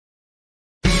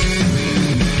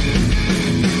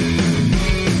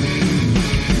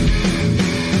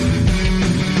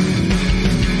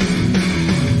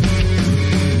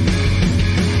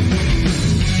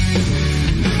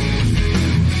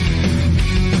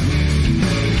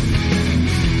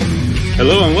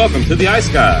Hello and welcome to the Ice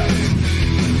Guys.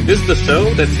 This is the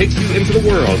show that takes you into the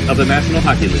world of the National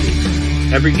Hockey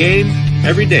League. Every game,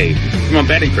 every day, from a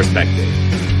betting perspective.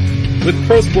 With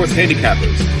pro sports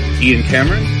handicappers, Ian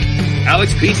Cameron,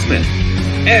 Alex B. Smith,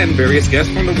 and various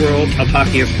guests from the world of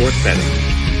hockey and sports betting.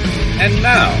 And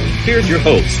now, here's your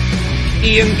host,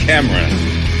 Ian Cameron.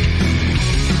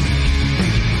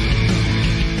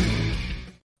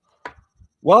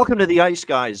 Welcome to the Ice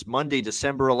Guys, Monday,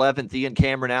 December 11th. Ian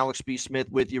Cameron, Alex B. Smith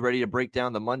with you, ready to break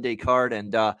down the Monday card.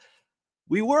 And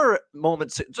we were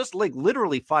just like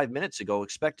literally 5 minutes ago,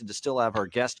 expected to still have our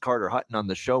guest Carter Hutton on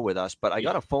the show with us. But I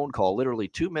got a phone call literally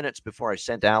 2 minutes before I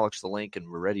sent Alex the link and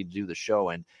we're ready to do the show.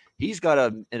 And he's got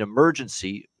an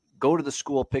emergency, go to the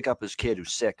school, pick up his kid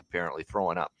who's sick, apparently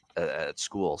throwing up at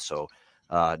school. So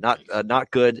not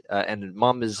good. And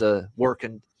mom is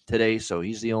working today, so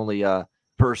he's the only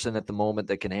person at the moment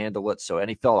that can handle it. So, and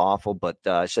he felt awful, but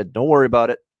I said, don't worry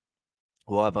about it.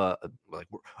 We'll have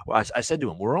I said to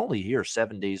him, we're only here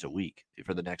 7 days a week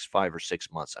for the next 5 or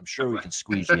 6 months. I'm sure we can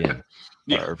squeeze you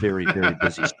in our very, very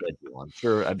busy schedule. I'm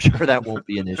sure that won't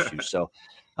be an issue. So,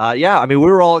 we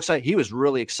were all excited. He was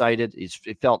really excited.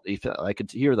 He felt I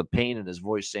could hear the pain in his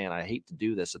voice saying, I hate to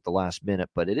do this at the last minute,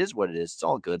 but it is what it is. It's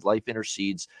all good. Life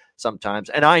intercedes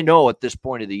sometimes. And I know at this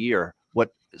point of the year,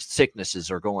 what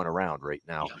sicknesses are going around right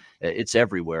now. Yeah. It's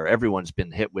everywhere. Everyone's been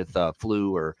hit with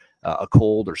flu or a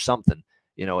cold or something,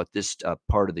 at this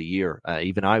part of the year.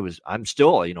 I'm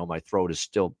still, my throat is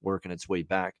still working its way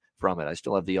back from it. I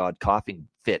still have the odd coughing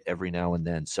fit every now and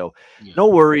then. So no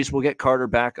worries. We'll get Carter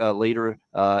back later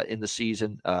in the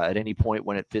season at any point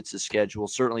when it fits his schedule.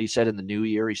 Certainly he said in the new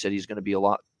year, he said he's going to be a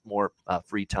lot more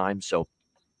free time. So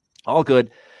all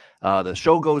good. The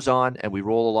show goes on, and we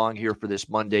roll along here for this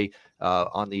Monday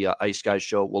on the Ice Guys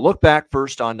show. We'll look back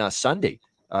first on Sunday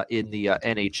in the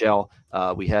NHL.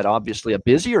 We had obviously a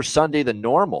busier Sunday than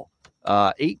normal.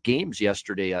 8 games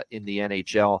yesterday in the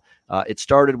NHL. It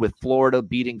started with Florida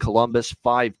beating Columbus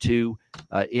 5-2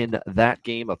 in that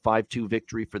game, a 5-2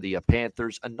 victory for the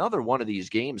Panthers. Another one of these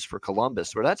games for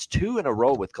Columbus, where that's 2 in a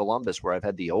row with Columbus where I've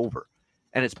had the over.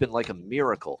 And it's been like a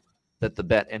miracle that the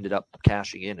bet ended up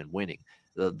cashing in and winning.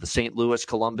 The St.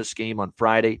 Louis-Columbus game on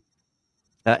Friday,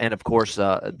 and, of course,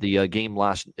 the game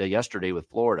yesterday with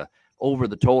Florida. Over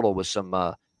the total with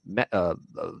some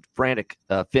frantic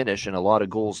finish and a lot of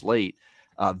goals late.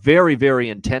 Very, very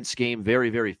intense game, very,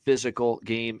 very physical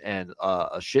game, and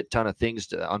a shit ton of things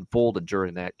unfolded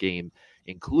during that game,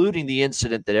 including the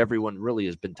incident that everyone really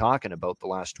has been talking about the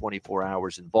last 24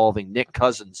 hours involving Nick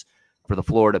Cousins for the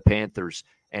Florida Panthers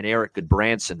and Erik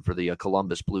Gudbranson for the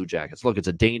Columbus Blue Jackets. Look, it's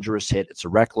a dangerous hit. It's a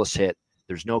reckless hit.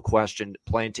 There's no question.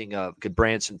 Planting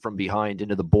Gudbranson from behind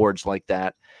into the boards like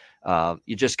that.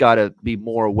 You just got to be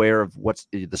more aware of what's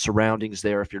the surroundings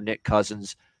there. If you're Nick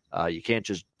Cousins, you can't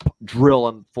just drill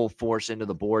him full force into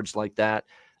the boards like that.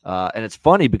 And it's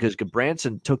funny because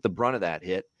Gudbranson took the brunt of that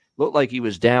hit. Looked like he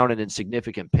was down and in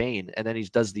significant pain. And then he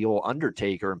does the old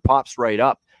Undertaker and pops right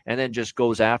up and then just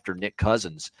goes after Nick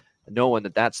Cousins, knowing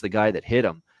that that's the guy that hit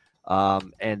him.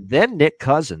 And then Nick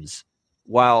Cousins,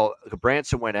 while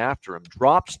Gudbranson went after him,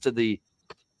 drops to the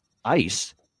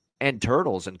ice and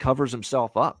turtles and covers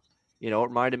himself up. It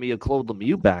reminded me of Claude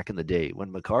Lemieux back in the day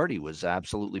when McCarty was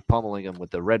absolutely pummeling him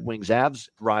with the Red Wings-Avs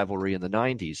rivalry in the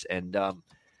 90s. And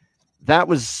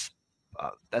that's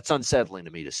unsettling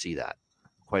to me to see that,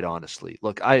 quite honestly.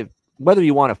 Look, whether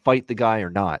you want to fight the guy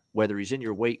or not, whether he's in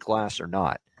your weight class or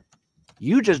not,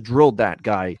 you just drilled that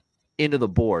guy into the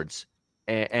boards,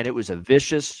 and it was a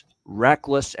vicious,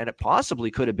 reckless, and it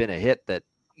possibly could have been a hit that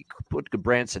put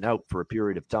Gudbranson out for a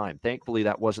period of time. Thankfully,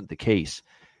 that wasn't the case.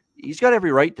 He's got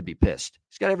every right to be pissed.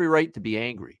 He's got every right to be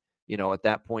angry, at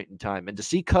that point in time. And to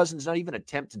see Cousins not even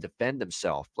attempt to defend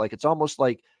himself, like it's almost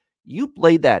like you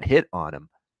laid that hit on him,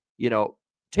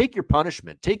 take your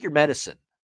punishment, take your medicine,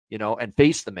 and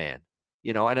face the man,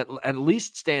 and at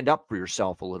least stand up for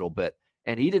yourself a little bit.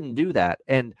 And he didn't do that.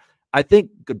 And I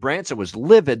think Gudbranson was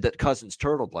livid that Cousins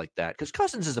turtled like that because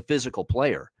Cousins is a physical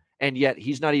player. And yet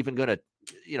he's not even going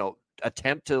to,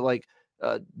 attempt to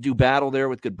do battle there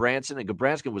with Gudbranson. And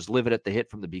Gudbranson was livid at the hit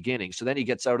from the beginning. So then he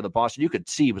gets out of the box and you could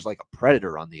see he was like a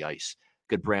predator on the ice.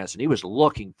 Gudbranson,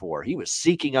 he was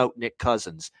seeking out Nick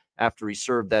Cousins after he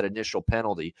served that initial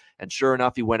penalty. And sure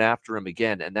enough, he went after him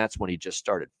again. And that's when he just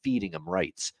started feeding him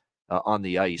rights on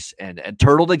the ice and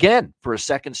turtled again for a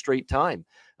second straight time.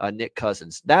 Nick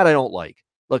Cousins, that I don't like.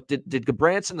 Look, did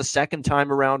Gudbranson the second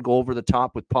time around go over the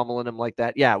top with pummeling him like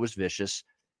that? Yeah, it was vicious.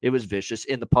 It was vicious.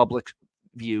 In the public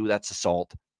view, that's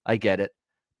assault. I get it.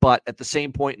 But at the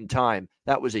same point in time,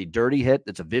 that was a dirty hit.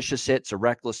 It's a vicious hit. It's a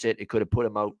reckless hit. It could have put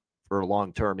him out for a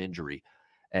long-term injury.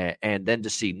 And then to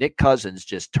see Nick Cousins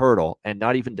just turtle and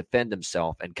not even defend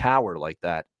himself and cower like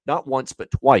that, not once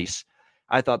but twice,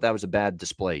 I thought that was a bad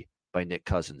display by Nick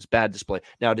Cousins. Bad display.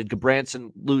 Now, did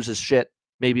Gabranson lose his shit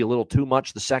maybe a little too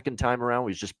much the second time around?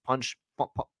 He's just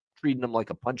treating him like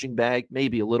a punching bag,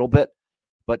 maybe a little bit.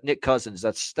 But Nick Cousins,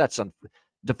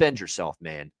 defend yourself,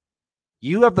 man.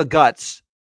 You have the guts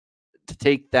to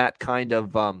take that kind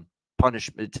of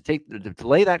punishment, to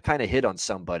lay that kind of hit on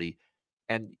somebody,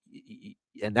 and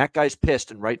that guy's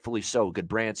pissed, and rightfully so.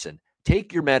 Goodbranson,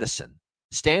 take your medicine.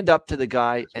 Stand up to the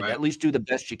guy and at least do the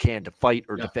best you can to fight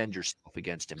or defend yourself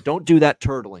against him. Don't do that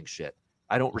turtling shit.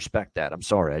 I don't respect that. I'm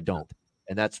sorry, I don't.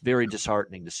 And that's very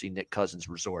disheartening to see Nick Cousins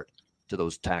resort to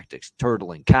those tactics,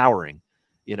 turtling, cowering,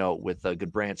 with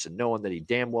Goodbranson, knowing that he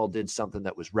damn well did something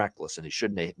that was reckless and he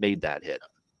shouldn't have made that hit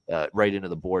right into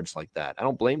the boards like that. I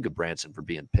don't blame Goodbranson for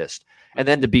being pissed. And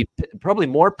then to be probably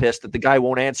more pissed that the guy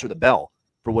won't answer the bell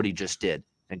for what he just did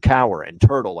and cower and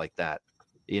turtle like that.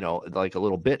 Like a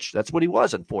little bitch. That's what he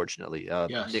was, unfortunately,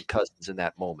 Nick Cousins in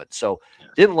that moment. So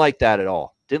didn't like that at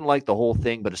all. Didn't like the whole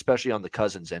thing, but especially on the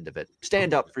Cousins end of it.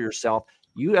 Stand up for yourself.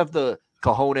 You have the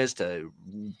cojones to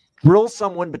drill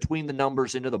someone between the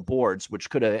numbers into the boards, which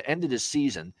could have ended his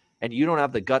season, and you don't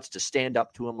have the guts to stand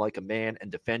up to him like a man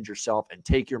and defend yourself and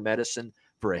take your medicine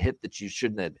for a hit that you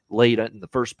shouldn't have laid in the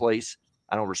first place.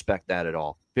 I don't respect that at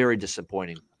all. Very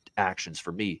disappointing actions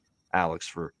for me, Alex,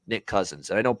 for Nick Cousins.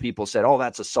 And I know people said, oh,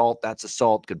 that's assault.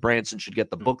 Goodbranson should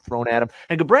get the book thrown at him.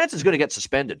 And Goodbranson's going to get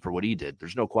suspended for what he did.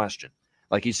 There's no question.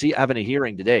 Like you see having a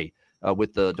hearing today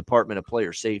with the Department of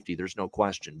Player Safety. There's no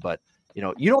question. But,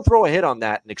 you don't throw a hit on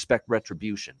that and expect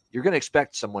retribution. You're going to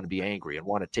expect someone to be angry and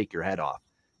want to take your head off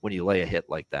when you lay a hit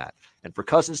like that. And for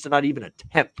Cousins to not even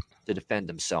attempt to defend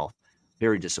himself,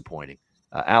 very disappointing.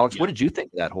 Alex, what did you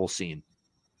think of that whole scene?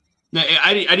 No,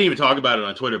 I didn't even talk about it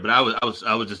on Twitter, but I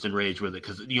was just enraged with it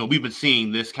because we've been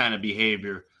seeing this kind of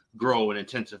behavior grow and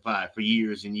intensify for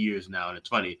years and years now, and it's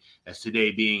funny as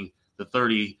today being the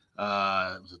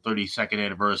 32nd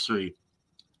anniversary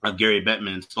of Gary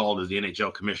Bettman installed as the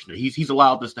NHL commissioner. He's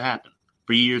allowed this to happen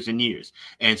for years and years,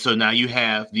 and so now you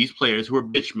have these players who are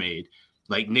bitch made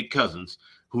like Nick Cousins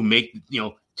who make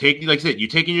like I said, you're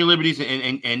taking your liberties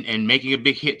and making a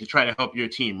big hit to try to help your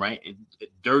team, right?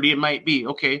 Dirty it might be,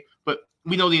 okay. But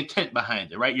we know the intent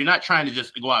behind it, right? You're not trying to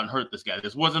just go out and hurt this guy.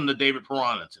 This wasn't the David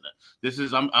Perron incident. This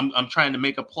is I'm trying to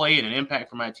make a play and an impact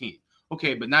for my team.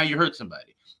 Okay, but now you hurt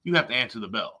somebody. You have to answer the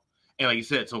bell. And like you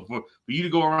said, so for you to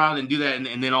go around and do that,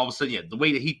 and then all of a sudden, the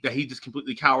way that he just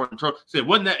completely cowered and said,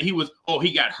 wasn't that he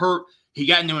got hurt? He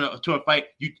got into a fight.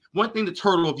 One thing to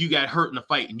turtle if you got hurt in a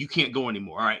fight and you can't go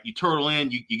anymore. All right, you turtle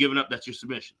in, you're giving up. That's your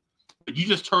submission. But you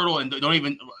just turtle and don't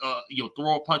even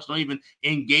throw a punch, don't even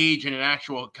engage in an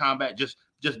actual combat. Just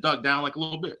duck down like a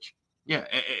little bitch. Yeah,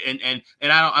 and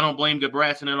I don't blame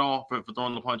Goodbranson at all for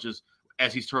throwing the punches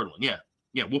as he's turtling.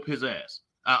 Yeah, whoop his ass.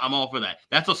 I'm all for that.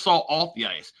 That's assault off the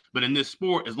ice. But in this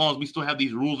sport, as long as we still have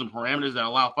these rules and parameters that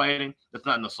allow fighting, that's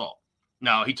not an assault.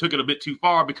 Now, he took it a bit too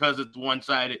far because it's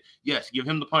one-sided. Yes, give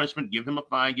him the punishment, give him a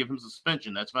fine, give him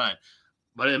suspension. That's fine.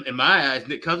 But in my eyes,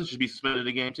 Nick Cousins should be suspended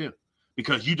the game too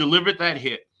because you delivered that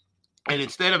hit, and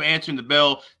instead of answering the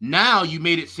bell, now you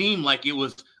made it seem like it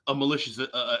was a malicious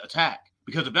attack.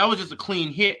 Because if that was just a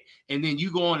clean hit, and then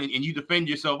you go on and you defend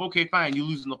yourself, okay, fine, you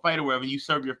lose in the fight or whatever, and you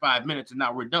serve your 5 minutes, and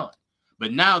now we're done.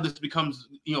 But now this becomes,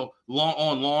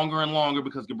 longer and longer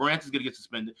because Goodbranson's going to get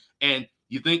suspended. And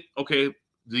you think, okay,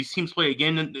 these teams play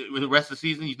again in the rest of the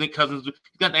season. You think Cousins, you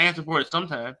got to answer for it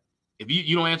sometime. If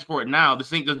you don't answer for it now, this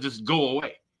thing doesn't just go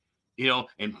away.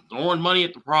 And throwing money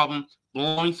at the problem,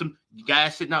 throwing some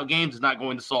guys sitting out games is not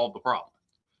going to solve the problem.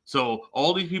 So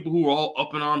all these people who are all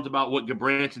up in arms about what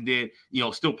Goodbranson did,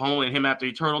 still pummeling him after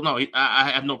he turtled, no,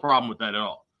 I have no problem with that at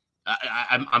all.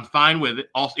 I'm fine with it.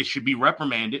 Also, it should be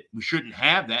reprimanded. We shouldn't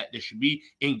have that. There should be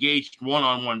engaged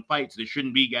one-on-one fights. There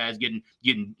shouldn't be guys getting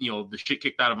the shit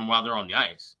kicked out of them while they're on the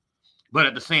ice. But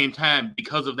at the same time,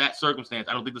 because of that circumstance,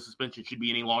 I don't think the suspension should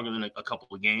be any longer than a couple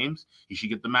of games. He should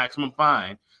get the maximum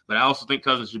fine. But I also think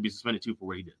Cousins should be suspended too for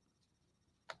what he did.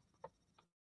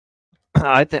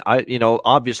 I think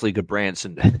obviously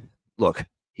Goodbranson, look,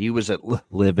 he was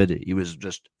livid. He was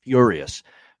just furious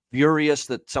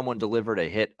that someone delivered a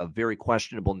hit of very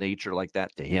questionable nature like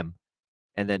that to him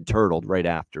and then turtled right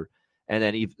after. And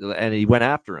then he went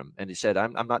after him and he said,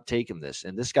 I'm not taking this.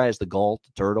 And this guy has the gall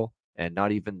to turtle and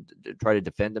not even try to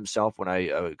defend himself when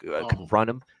I confront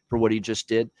him for what he just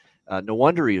did. No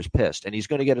wonder he was pissed, and he's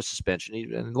going to get a suspension.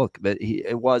 And look, but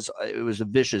it was a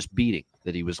vicious beating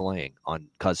that he was laying on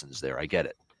Cousins there. I get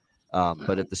it.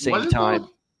 But at the same time,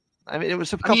 I mean, it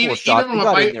was a couple of shots. He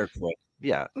got in there quick.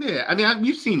 Yeah. Yeah, I mean,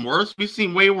 we've seen worse. We've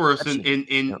seen way worse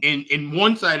in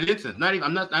one-sided instance.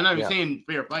 I'm not even saying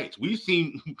fair fights. We've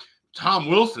seen Tom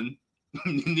Wilson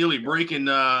nearly breaking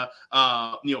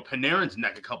Panarin's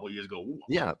neck a couple of years ago.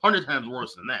 100 times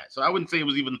worse than that. So I wouldn't say it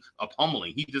was even a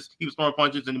pummeling. He was throwing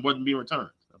punches and it wasn't being returned.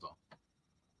 That's all.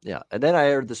 Yeah, and then I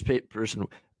heard this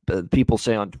people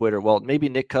say on Twitter, well, maybe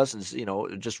Nick Cousins,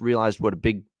 just realized what a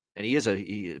big. And he is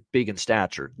big in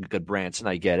stature, good Branson.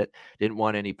 I get it. Didn't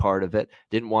want any part of it.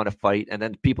 Didn't want to fight. And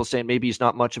then people saying maybe he's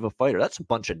not much of a fighter. That's a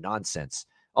bunch of nonsense.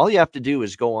 All you have to do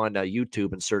is go on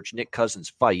YouTube and search Nick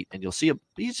Cousins fight, and you'll see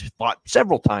he's fought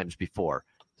several times before.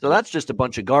 So that's just a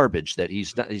bunch of garbage that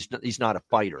he's not a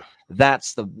fighter.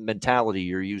 That's the mentality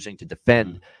you're using to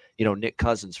defend, Nick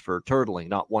Cousins for turtling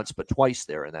not once but twice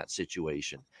there in that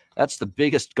situation. That's the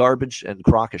biggest garbage and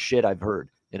crock of shit I've heard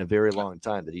in a very long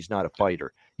time, that he's not a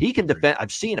fighter. He can defend.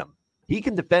 I've seen him. He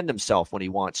can defend himself when he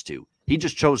wants to. He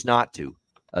just chose not to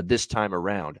this time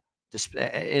around.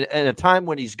 In a time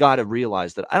when he's got to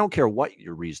realize that I don't care what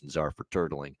your reasons are for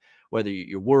turtling, whether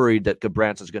you're worried that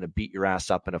Goodbranson's going to beat your ass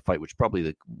up in a fight, which is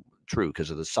probably true because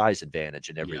of the size advantage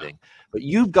and everything. Yeah. But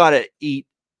you've got to eat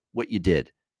what you did.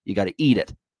 You got to eat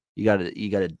it. You got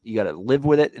to live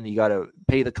with it, and you got to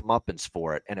pay the comeuppance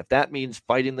for it. And if that means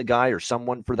fighting the guy or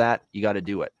someone for that, you got to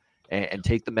do it and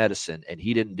take the medicine. And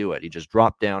he didn't do it. He just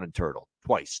dropped down and turtled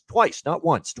twice, not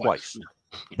once, twice.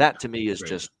 That to me is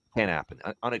just can't happen.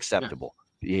 Unacceptable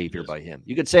behavior by him.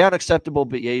 You could say unacceptable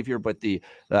behavior, but the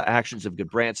actions of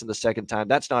Goodbranson the second time,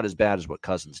 that's not as bad as what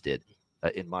Cousins did,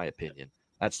 in my opinion.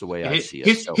 That's the way I see it.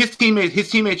 His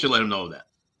teammates should let him know that.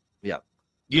 Yeah.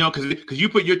 Because you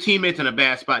put your teammates in a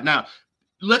bad spot. Now,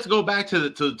 let's go back to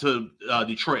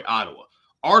Detroit, Ottawa.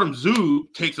 Artem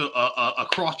Zub takes a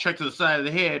cross check to the side of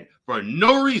the head for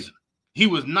no reason. He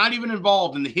was not even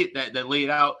involved in the hit that laid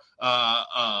out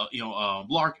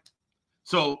Larkin.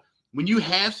 So when you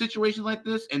have situations like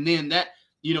this, and then that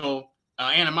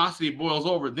animosity boils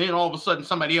over, then all of a sudden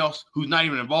somebody else who's not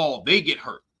even involved, they get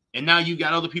hurt. And now you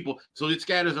got other people, so it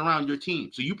scatters around your team.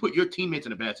 So you put your teammates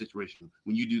in a bad situation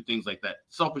when you do things like that.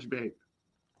 Selfish behavior.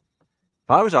 If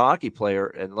I was a hockey player,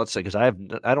 and let's say, because I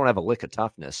don't have a lick of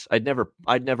toughness, I'd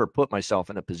never put myself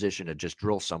in a position to just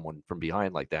drill someone from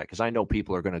behind like that, because I know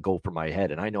people are going to go for my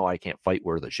head, and I know I can't fight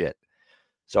worth a shit.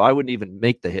 So I wouldn't even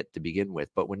make the hit to begin with.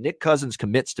 But when Nick Cousins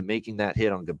commits to making that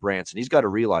hit on Goodbranson, he's got to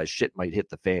realize shit might hit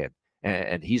the fan,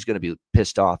 and he's going to be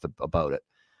pissed off about it.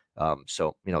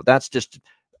 So that's just.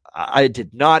 I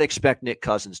did not expect Nick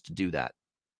Cousins to do that,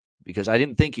 because I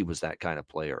didn't think he was that kind of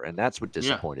player, and that's what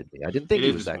disappointed me. I didn't think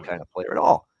he was that kind of player at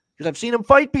all, because I've seen him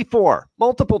fight before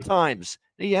multiple times.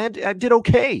 I did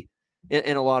okay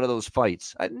in a lot of those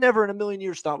fights. I never in a million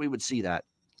years thought we would see that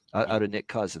out of Nick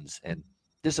Cousins, and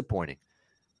disappointing,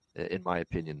 in my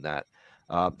opinion. That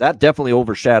definitely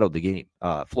overshadowed the game.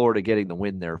 Florida getting the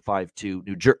win there,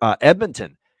 5-2.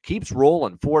 Edmonton keeps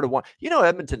rolling 4-1.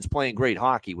 Edmonton's playing great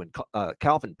hockey when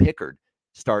Calvin Pickard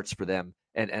starts for them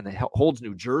and holds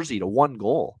New Jersey to 1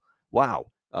 goal. Wow.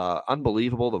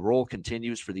 Unbelievable. The roll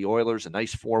continues for the Oilers. A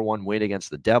nice 4-1 win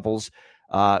against the Devils.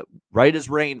 Right as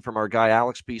rain from our guy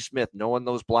Alex B. Smith, knowing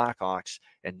those Blackhawks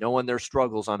and knowing their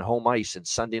struggles on home ice in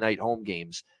Sunday night home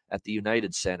games at the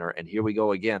United Center. And here we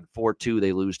go again. 4-2,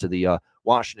 they lose to the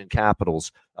Washington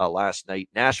Capitals last night.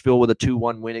 Nashville with a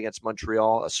 2-1 win against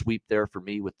Montreal. A sweep there for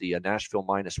me with the Nashville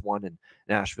 -1 and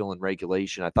Nashville in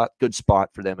regulation. I thought good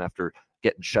spot for them after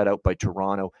getting shut out by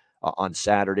Toronto on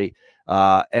Saturday.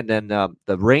 And then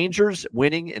the Rangers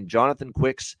winning and Jonathan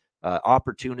Quick's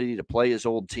opportunity to play his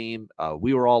old team.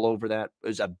 We were all over that. It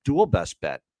was a dual best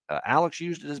bet. Alex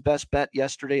used it as best bet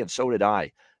yesterday, and so did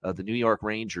I. The New York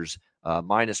Rangers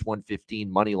 -115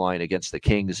 money line against the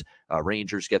Kings.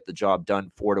 Rangers get the job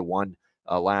done 4-1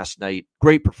 last night.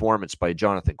 Great performance by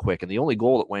Jonathan Quick, and the only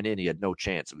goal that went in, he had no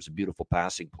chance. It was a beautiful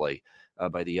passing play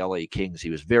by the LA Kings.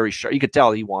 He was very sharp. You could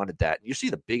tell he wanted that. And you see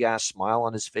the big ass smile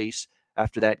on his face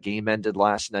after that game ended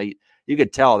last night. You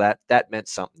could tell that meant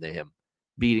something to him,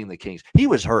 beating the Kings. He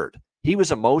was hurt. He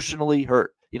was emotionally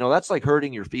hurt. That's like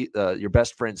hurting your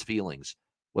best friend's feelings,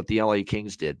 what the LA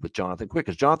Kings did with Jonathan Quick,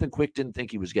 because Jonathan Quick didn't think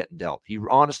he was getting dealt. He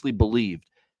honestly believed,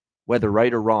 whether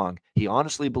right or wrong, he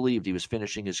honestly believed he was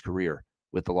finishing his career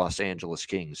with the Los Angeles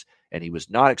Kings, and he was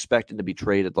not expecting to be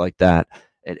traded like that.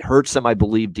 It hurts him, I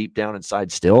believe, deep down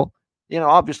inside still.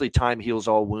 Obviously time heals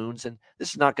all wounds, and this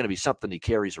is not going to be something he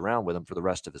carries around with him for the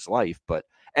rest of his life. But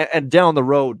and down the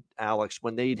road, Alex,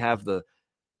 when they'd have the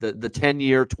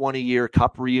 10-year, 20-year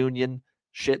cup reunion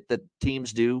shit that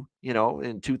teams do,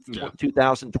 in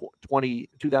 2020,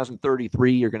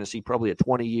 2033, you're going to see probably a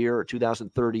 20-year or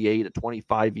 2038, a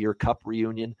 25-year cup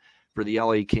reunion for the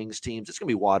LA Kings teams, it's going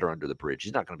to be water under the bridge.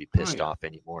 He's not going to be pissed off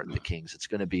anymore at the Kings. It's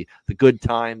going to be the good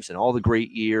times and all the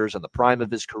great years and the prime of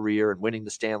his career and winning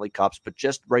the Stanley Cups. But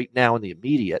just right now in the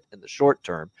immediate, in the short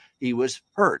term, he was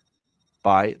hurt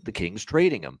by the Kings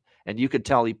trading him. And you could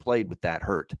tell he played with that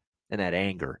hurt and that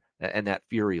anger and that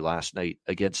fury last night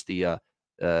against the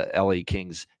LA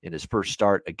Kings in his first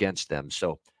start against them.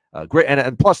 So great.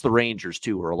 And plus the Rangers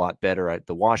too were a lot better.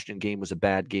 The Washington game was a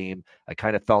bad game. I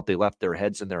kind of felt they left their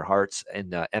heads and their hearts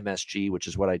in MSG, which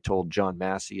is what I told John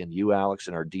Massey and you, Alex,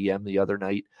 in our DM the other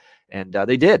night. And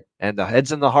they did. And the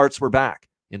heads and the hearts were back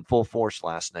in full force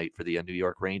last night for the New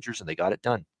York Rangers, and they got it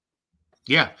done.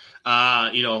 Yeah.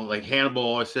 Like Hannibal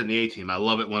always said in the A-team, I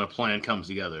love it when a plan comes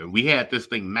together. And we had this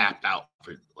thing mapped out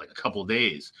for like a couple of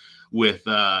days with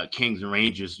Kings and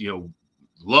Rangers.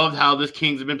 Loved how this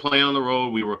Kings have been playing on the road.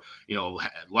 We were,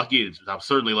 lucky. I was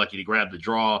certainly lucky to grab the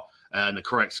draw and the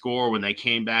correct score when they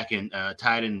came back and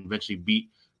tied and eventually beat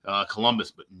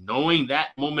Columbus. But knowing that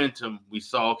momentum, we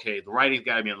saw, okay, the writing's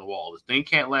got to be on the wall. This thing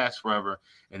can't last forever.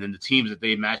 And then the teams that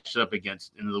they matched up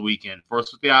against into the weekend,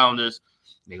 first with the Islanders,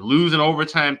 they lose in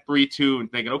overtime 3-2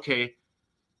 and thinking, okay,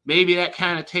 maybe that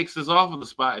kind of takes us off of the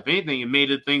spot. If anything, it made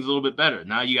things a little bit better.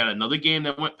 Now you got another game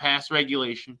that went past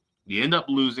regulation. You end up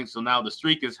losing, so now the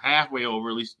streak is halfway over.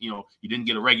 At least, you didn't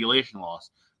get a regulation loss.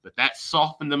 But that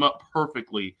softened them up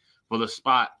perfectly for the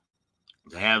spot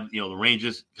to have, the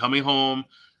Rangers coming home,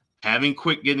 having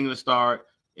Quick getting the start,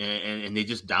 and they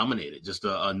just dominated. Just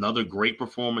another great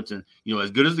performance. And,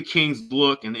 as good as the Kings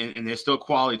look, and they're still a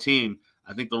quality team,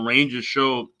 I think the Rangers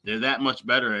showed they're that much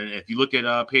better. And if you look at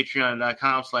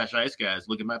patreon.com/Ice Guys,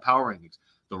 look at my power rankings.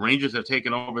 The Rangers have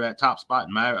taken over that top spot.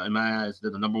 In my eyes,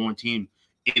 they're the number one team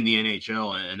in the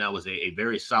NHL, and that was a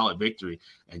very solid victory.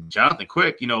 And Jonathan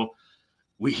Quick,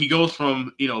 he goes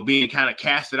from, being kind of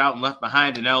casted out and left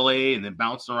behind in LA and then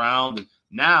bouncing around. And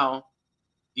now,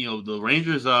 the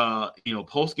Rangers,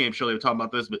 post-game show, they were talking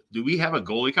about this, but do we have a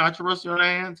goalie controversy on our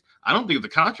hands? I don't think it's a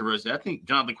controversy. I think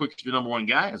Jonathan Quick is your number one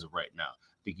guy as of right now.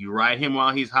 I think you ride him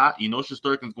while he's hot.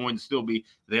 Shesterkin's going to still be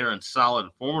there and solid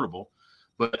and formidable.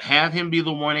 But have him be the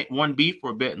 1B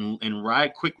for a bit and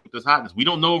ride Quick with this hotness. We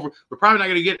don't know. We're probably not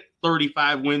going to get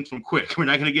 35 wins from Quick. We're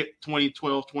not going to get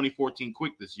 2012, 2014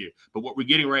 Quick this year. But what we're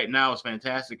getting right now is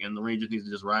fantastic, and the Rangers need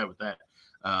to just ride with that.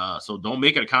 So don't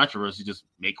make it a controversy. Just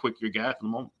make Quick your guy for the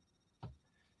moment.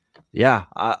 Yeah,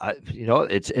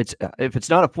 it's if it's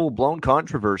not a full blown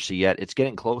controversy yet, it's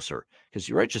getting closer because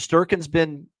you're right. Shesterkin's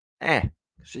been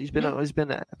he's been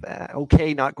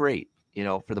okay, not great.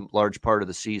 For the large part of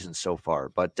the season so far.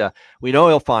 But we know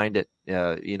he'll find it,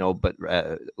 but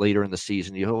later in the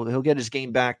season, he'll get his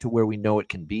game back to where we know it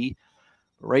can be.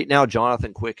 Right now,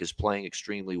 Jonathan Quick is playing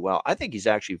extremely well. I think he's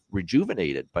actually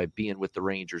rejuvenated by being with the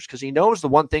Rangers because he knows the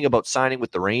one thing about signing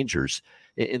with the Rangers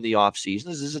in the offseason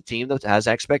is a team that has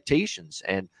expectations.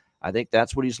 And I think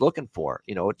that's what he's looking for.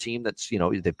 A team that's,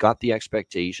 they've got the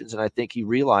expectations. And I think he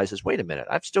realizes, wait a minute,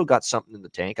 I've still got something in the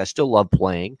tank. I still love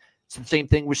playing. It's the same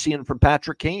thing we're seeing from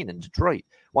Patrick Kane in Detroit.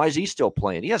 Why is he still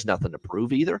playing? He has nothing to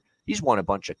prove either. He's won a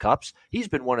bunch of cups. He's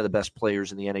been one of the best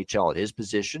players in the NHL at his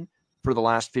position for the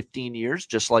last 15 years,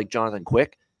 just like Jonathan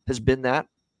Quick has been that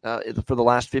for the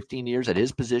last 15 years at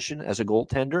his position as a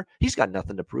goaltender. He's got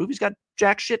nothing to prove. He's got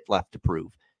jack shit left to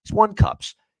prove. He's won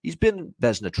cups. He's been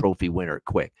Vezina Trophy winner,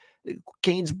 Quick.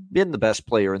 Kane's been the best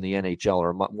player in the NHL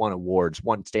or won awards,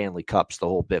 won Stanley Cups, the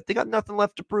whole bit. They got nothing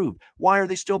left to prove. Why are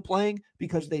they still playing?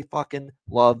 Because they fucking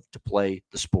love to play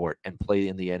the sport and play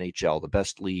in the NHL, the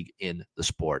best league in the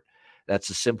sport.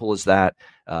 That's as simple as that.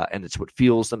 And it's what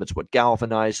fuels them. It's what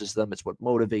galvanizes them. It's what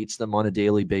motivates them on a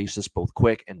daily basis, both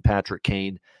Quick and Patrick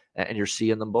Kane. And you're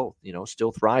seeing them both,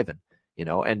 still thriving,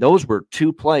 and those were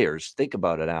two players. Think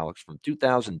about it, Alex, from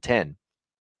 2010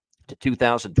 to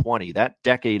 2020, that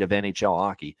decade of NHL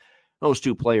hockey, those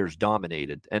two players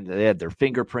dominated and they had their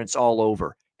fingerprints all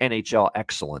over NHL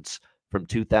excellence from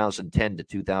 2010 to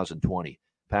 2020.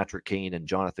 Patrick Kane and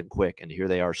Jonathan Quick, and here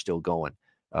they are still going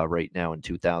right now in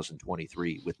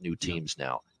 2023 with new teams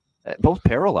now. Both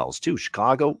parallels too.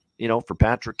 Chicago, for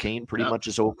Patrick Kane, pretty much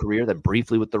his whole career, then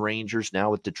briefly with the Rangers,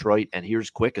 now with Detroit, and here's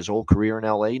Quick, his whole career in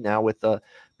LA, now with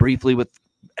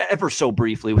ever so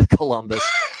briefly with Columbus.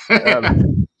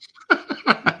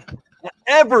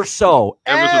 Ever so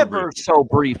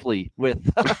briefly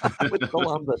with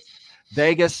Columbus.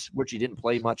 Vegas, which he didn't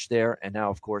play much there, and now,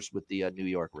 of course, with the New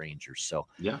York Rangers. So,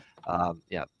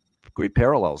 great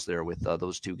parallels there with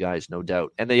those two guys, no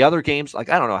doubt. And the other games, I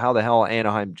don't know how the hell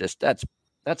Anaheim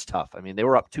that's tough. I mean, they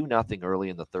were up 2-0 early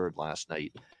in the third last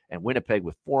night, and Winnipeg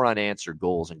with 4 unanswered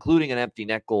goals, including an empty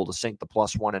net goal to sink the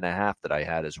 +1.5 that I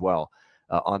had as well.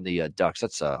 on the Ducks.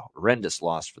 That's a horrendous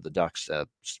loss for the Ducks.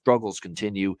 Struggles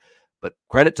continue, but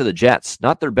credit to the Jets.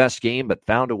 Not their best game, but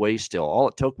found a way still. All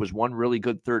it took was one really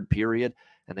good third period,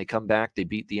 and they come back. They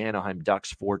beat the Anaheim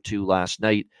Ducks 4-2 last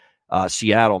night.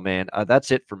 Seattle, man,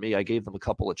 that's it for me. I gave them a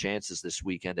couple of chances this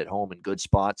weekend at home in good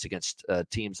spots against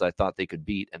teams I thought they could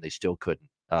beat, and they still couldn't.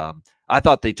 I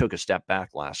thought they took a step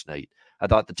back last night. I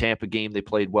thought the Tampa game, they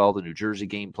played well. The New Jersey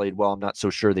game played well. I'm not so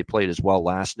sure they played as well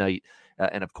last night.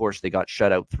 And, of course, they got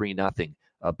shut out 3-0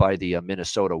 by the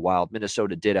Minnesota Wild.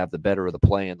 Minnesota did have the better of the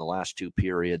play in the last two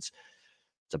periods.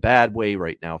 It's a bad way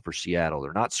right now for Seattle.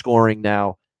 They're not scoring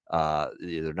now.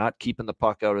 They're not keeping the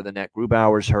puck out of the net.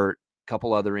 Grubauer's hurt. A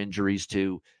couple other injuries,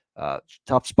 too.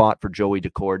 Tough spot for Joey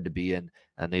Decord to be in,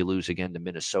 and they lose again to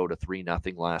Minnesota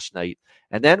 3-0 last night.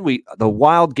 And then the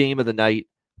Wild game of the night.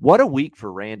 What a week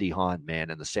for Randy Hahn, man,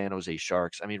 and the San Jose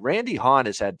Sharks. I mean, Randy Hahn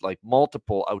has had like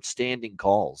multiple outstanding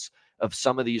calls of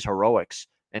some of these heroics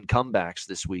and comebacks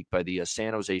this week by the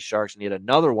San Jose Sharks. And he had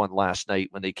another one last night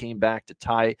when they came back to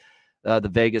tie the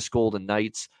Vegas Golden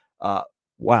Knights.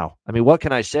 Wow. I mean, what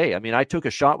can I say? I mean, I took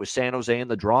a shot with San Jose in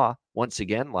the draw once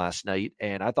again last night,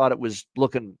 and I thought it was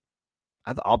looking,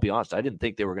 I'll be honest, I didn't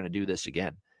think they were going to do this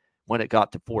again when it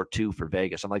got to 4-2 for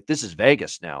Vegas. I'm like, this is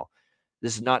Vegas now.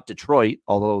 This is not Detroit,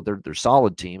 although they're a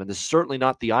solid team, and this is certainly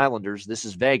not the Islanders. This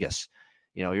is Vegas.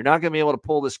 You know, you're not going to be able to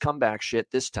pull this comeback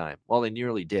shit this time. Well, they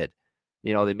nearly did.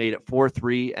 You know, they made it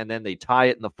 4-3, and then they tie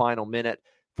it in the final minute,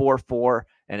 4-4,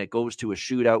 and it goes to a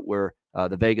shootout where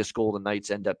the Vegas Golden Knights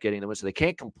end up getting the win. So they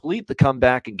can't complete the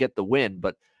comeback and get the win,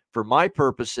 but for my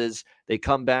purposes, they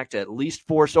come back to at least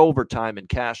force overtime and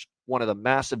cash one of the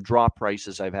massive draw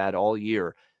prices I've had all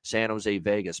year, San Jose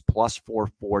Vegas, plus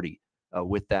 440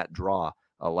 with that draw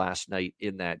last night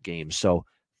in that game. So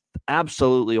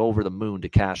absolutely over the moon to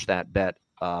cash that bet.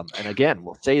 And again,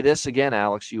 we'll say this again,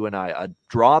 Alex, you and I, a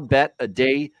draw bet a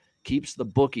day keeps the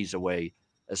bookies away,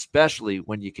 especially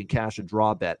when you can cash a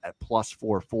draw bet at plus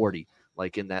 440,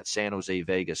 like in that San Jose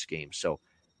Vegas game. So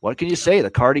what can you say?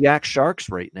 The Cardiac Sharks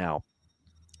right now,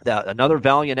 another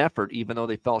valiant effort, even though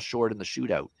they fell short in the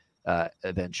shootout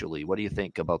eventually. What do you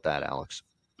think about that, Alex?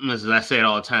 As I say it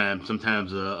all the time,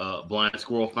 sometimes a blind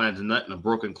squirrel finds a nut and a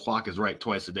broken clock is right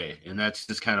twice a day. And that's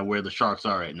just kind of where the Sharks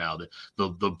are right now.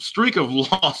 The streak of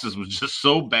losses was just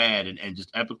so bad and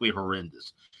just epically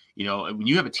horrendous. You know, when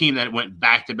you have a team that went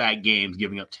back-to-back games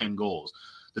giving up 10 goals,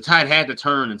 the tide had to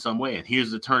turn in some way. And here's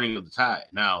the turning of the tide.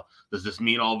 Now, does this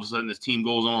mean all of a sudden this team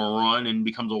goes on a run and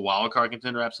becomes a wild card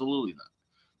contender? Absolutely not.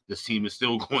 This team is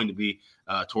still going to be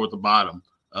toward the bottom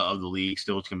of the league,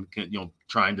 still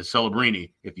trying to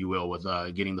Celebrini, if you will, with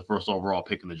getting the first overall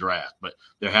pick in the draft. But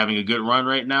they're having a good run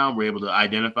right now. We're able to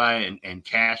identify and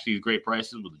cash these great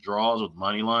prices with the draws, with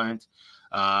money lines.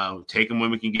 Take them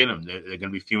when we can get them. They're going to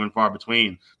be few and far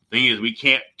between. The thing is, we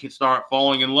can't start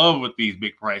falling in love with these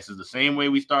big prices the same way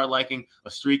we start liking a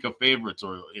streak of favorites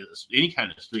or any kind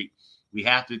of streak. We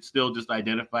have to still just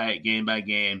identify it game by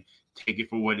game, take it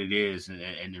for what it is,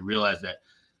 and realize that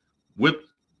with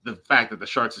the fact that the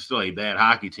Sharks are still a bad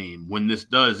hockey team, when this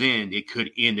does end, it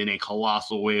could end in a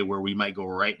colossal way where we might go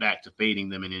right back to fading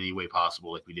them in any way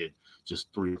possible like we did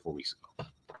just 3 or 4 weeks ago.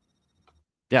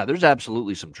 Yeah, there's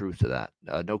absolutely some truth to that.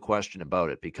 No question about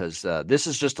it, because this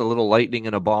is just a little lightning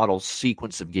in a bottle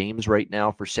sequence of games right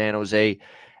now for San Jose.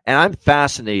 And I'm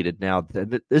fascinated now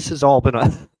that this has all been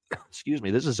on,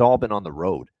 this has all been on the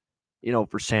road,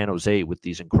 for San Jose with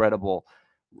these incredible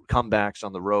comebacks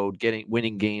on the road,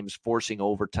 winning games, forcing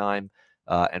overtime,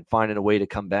 and finding a way to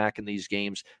come back in these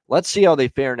games. Let's see how they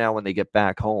fare now when they get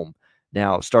back home.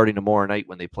 Now, starting tomorrow night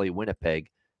when they play Winnipeg,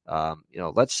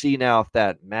 let's see now if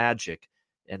that magic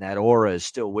and that aura is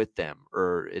still with them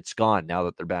or it's gone now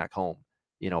that they're back home,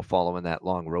 following that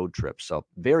long road trip. So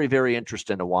very, very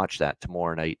interesting to watch that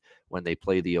tomorrow night when they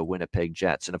play the Winnipeg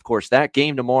Jets. And of course, that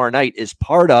game tomorrow night is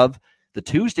part of the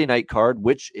Tuesday night card,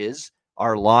 which is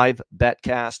our live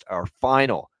betcast, our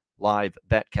final live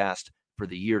betcast for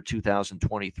the year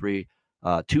 2023,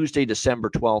 Tuesday, December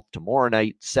 12th, tomorrow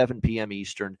night, 7 p.m.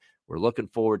 Eastern. We're looking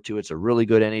forward to it. It's a really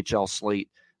good NHL slate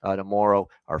tomorrow,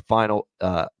 our final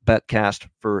betcast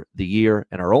for the year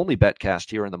and our only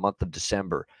betcast here in the month of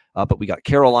December. But we got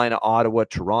Carolina, Ottawa,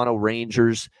 Toronto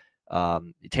Rangers,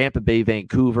 Tampa Bay,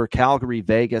 Vancouver, Calgary,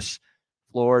 Vegas,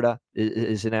 Florida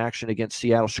is in action against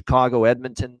Seattle, Chicago,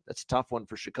 Edmonton. That's a tough one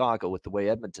for Chicago with the way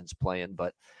Edmonton's playing,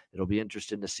 but it'll be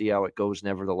interesting to see how it goes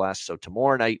nevertheless. So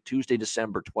tomorrow night, Tuesday,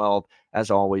 December 12th,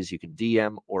 as always, you can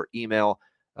DM or email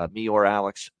me or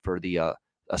Alex for the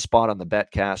a spot on the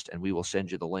BetCast, and we will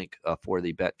send you the link for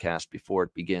the BetCast before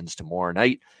it begins tomorrow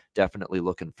night. Definitely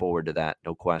looking forward to that,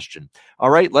 no question. All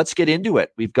right, let's get into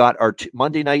it. We've got our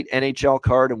Monday night NHL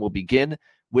card, and we'll begin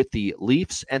with the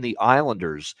Leafs and the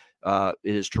Islanders. It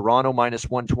is Toronto minus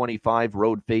 125,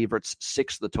 road favorites,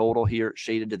 6 the total here,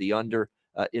 shaded to the under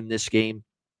in this game.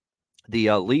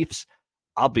 The Leafs,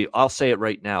 I'll say it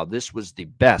right now, this was the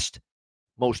best,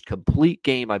 most complete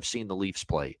game I've seen the Leafs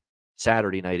play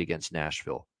Saturday night against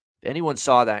Nashville. If anyone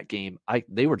saw that game,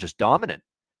 they were just dominant.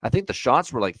 I think the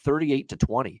shots were like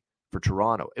 38-20 for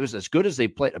Toronto. It was as good as they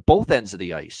played at both ends of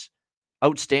the ice.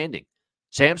 Outstanding.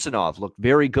 Samsonov looked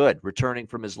very good, returning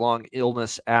from his long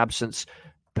illness, absence,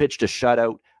 pitched a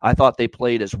shutout. I thought they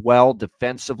played as well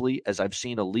defensively as I've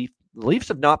seen a Leaf. The Leafs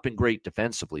have not been great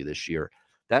defensively this year.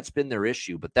 That's been their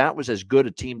issue, but that was as good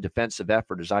a team defensive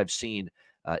effort as I've seen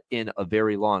in a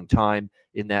very long time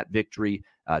in that victory.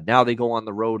 Now they go on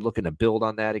the road looking to build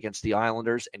on that against the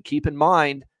Islanders. And keep in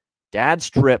mind, Dad's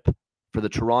trip for the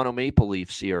Toronto Maple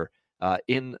Leafs here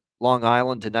in Long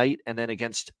Island tonight, and then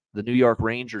against the New York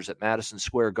Rangers at Madison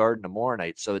Square Garden tomorrow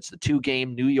night. So it's the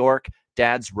 2-game New York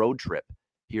Dad's road trip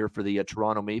here for the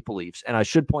Toronto Maple Leafs. And I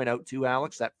should point out too,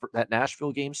 Alex, that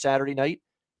Nashville game Saturday night,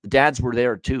 the Dads were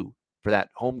there too for that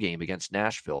home game against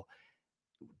Nashville.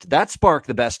 That sparked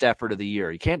the best effort of the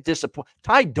year. You can't disappoint.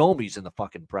 Ty Domi's in the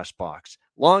fucking press box.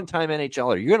 Longtime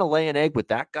NHLer. You're going to lay an egg with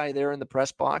that guy there in the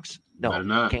press box? No,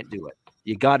 you can't do it.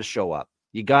 You got to show up.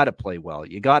 You got to play well.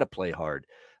 You got to play hard.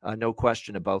 No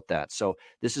question about that. So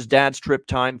this is Dad's trip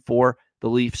time for the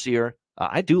Leafs here.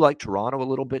 I do like Toronto a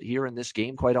little bit here in this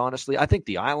game, quite honestly. I think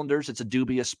the Islanders, it's a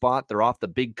dubious spot. They're off the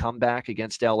big comeback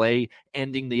against LA,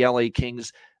 ending the LA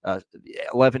Kings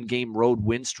 11-game road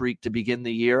win streak to begin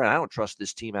the year. And I don't trust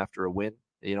this team after a win.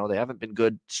 You know, they haven't been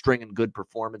good, stringing good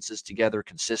performances together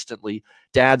consistently.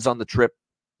 Dad's on the trip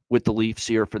with the Leafs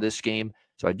here for this game.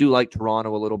 So I do like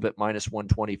Toronto a little bit, minus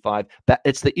 125.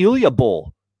 It's the Ilya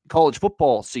Bowl, college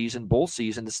football season, bowl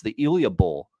season. It's the Ilya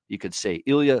Bowl, you could say.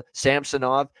 Ilya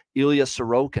Samsonov, Ilya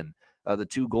Sorokin, the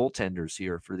two goaltenders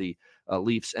here for the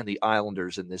Leafs and the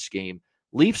Islanders in this game.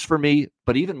 Leafs for me,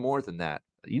 but even more than that.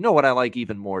 You know what I like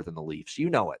even more than the Leafs.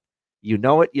 You know it. You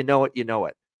know it, you know it, you know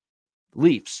it.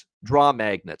 Leafs, draw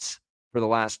magnets for the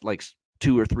last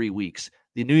 2 or 3 weeks.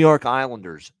 The New York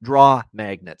Islanders, draw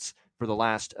magnets for the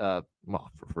last,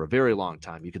 for a very long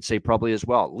time. You could say probably as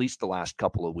well, at least the last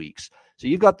couple of weeks. So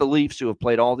you've got the Leafs who have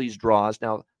played all these draws.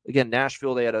 Now, again,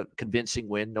 Nashville, they had a convincing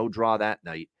win, no draw that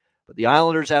night. But the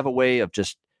Islanders have a way of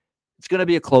it's going to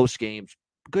be a close game.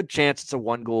 Good chance it's a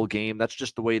 1-goal game. That's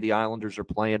just the way the Islanders are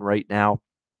playing right now.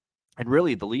 And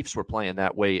really, the Leafs were playing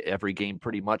that way every game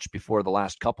pretty much before the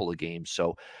last couple of games.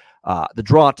 So the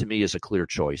draw to me is a clear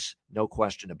choice. No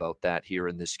question about that here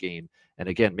in this game. And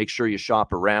again, make sure you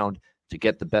shop around to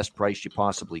get the best price you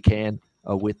possibly can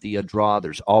with the draw.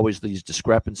 There's always these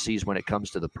discrepancies when it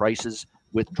comes to the prices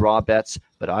with draw bets.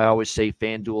 But I always say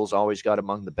FanDuel's always got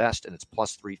among the best, and it's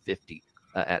plus 350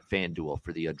 at FanDuel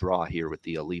for the draw here with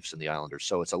the Leafs and the Islanders.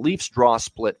 So it's a Leafs draw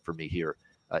split for me here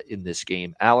in this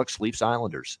game. Alex, Leafs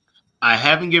Islanders. I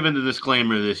haven't given the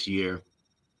disclaimer this year.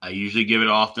 I usually give it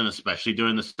often, especially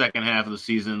during the second half of the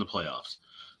season in the playoffs.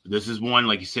 But this is one,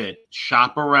 like you said,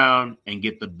 shop around and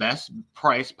get the best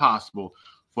price possible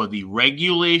for the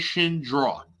regulation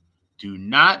draw. Do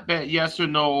not bet yes or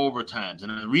no overtimes.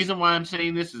 And the reason why I'm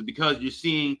saying this is because you're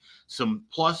seeing some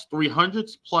plus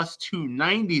 300s, plus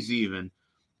 290s even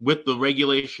with the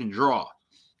regulation draw.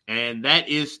 And that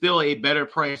is still a better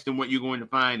price than what you're going to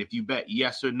find if you bet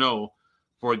yes or no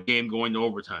for a game going to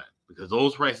overtime, because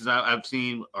those prices I've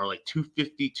seen are like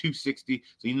 250, 260.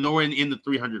 So you know we're in the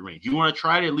 300 range. You want to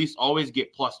try to at least always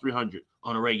get plus 300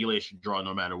 on a regulation draw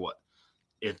no matter what.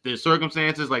 If there's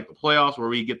circumstances like the playoffs where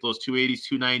we get those 280s,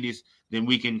 290s, then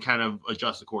we can kind of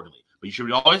adjust accordingly. But you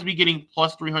should always be getting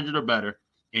plus 300 or better,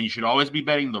 and you should always be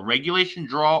betting the regulation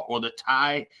draw or the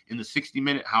tie in the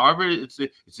 60-minute. However, it's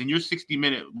in your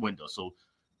 60-minute window. So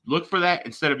look for that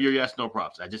instead of your yes, no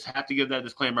props. I just have to give that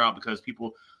disclaimer out because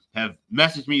people have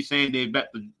messaged me saying they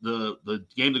bet the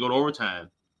game to go to overtime,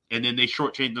 and then they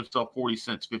shortchange themselves 40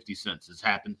 cents, 50 cents. It's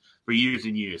happened for years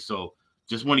and years. So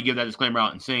just want to give that disclaimer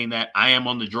out and saying that I am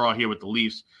on the draw here with the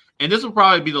Leafs. And this will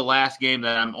probably be the last game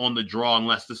that I'm on the draw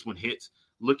unless this one hits.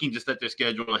 Looking just at their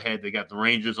schedule ahead, they got the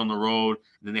Rangers on the road,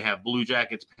 and then they have Blue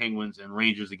Jackets, Penguins, and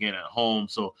Rangers again at home.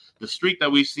 So the streak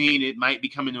that we've seen, it might be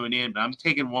coming to an end, but I'm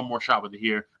taking one more shot with it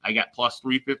here. I got plus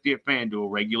 350 at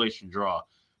FanDuel, regulation draw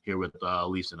here with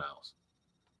Leafs and Isles.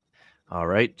 All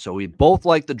right, so we both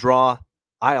like the draw.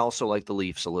 I also like the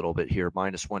Leafs a little bit here,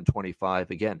 minus 125.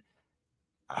 Again,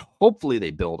 hopefully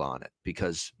they build on it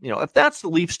because, if that's the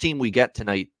Leafs team we get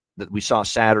tonight that we saw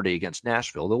Saturday against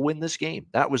Nashville, they'll win this game.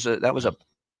 That was a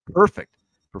perfect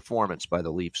performance by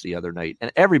the Leafs the other night.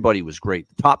 And everybody was great.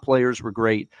 The top players were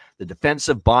great. The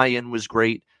defensive buy-in was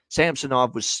great.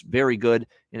 Samsonov was very good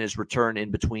in his return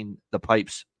in between the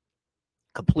pipes.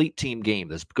 Complete team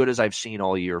game, as good as I've seen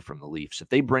all year from the Leafs. If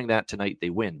they bring that tonight, they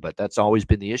win. But that's always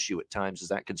been the issue at times, is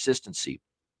that consistency.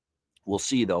 We'll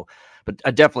see, though. But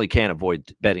I definitely can't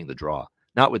avoid betting the draw.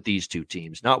 Not with these two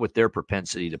teams, not with their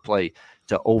propensity to play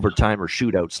to overtime or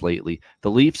shootouts lately.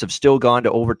 The Leafs have still gone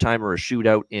to overtime or a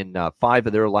shootout in 5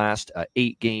 of their last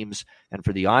 8 games. And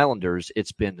for the Islanders,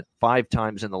 it's been 5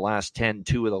 times in the last 10.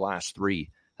 2 of the last 3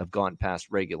 have gone past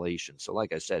regulation. So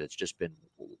like I said, it's just been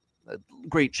a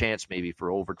great chance maybe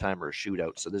for overtime or a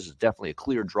shootout. So this is definitely a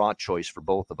clear draw choice for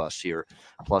both of us here,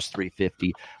 plus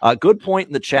 350. Good point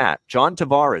in the chat. John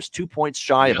Tavares, 2 points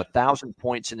shy of 1,000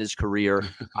 points in his career.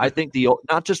 I think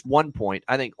not just 1 point,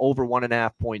 I think over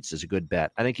 1.5 points is a good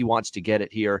bet. I think he wants to get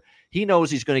it here. He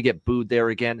knows he's going to get booed there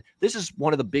again. This is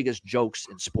one of the biggest jokes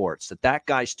in sports, that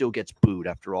guy still gets booed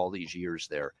after all these years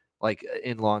there, like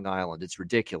in Long Island. It's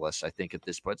ridiculous, I think, at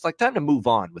this point. It's like time to move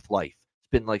on with life.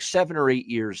 Been like 7 or 8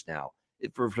 years now.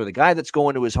 For the guy that's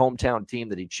going to his hometown team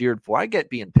that he cheered for, I get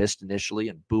being pissed initially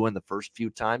and booing the first few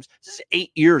times. This is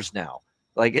 8 years now.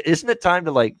 Like, isn't it time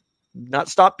to not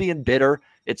stop being bitter?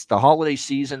 It's the holiday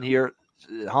season here,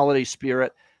 holiday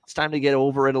spirit. It's time to get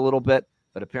over it a little bit,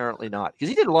 but apparently not, because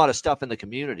he did a lot of stuff in the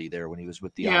community there when he was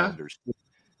with the Islanders.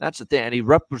 That's the thing. And he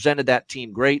represented that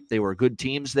team great. They were good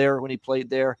teams there when he played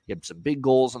there. He had some big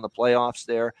goals in the playoffs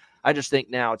there. I just think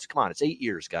now it's 8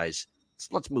 years, guys.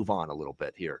 Let's move on a little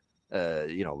bit here.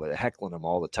 Heckling them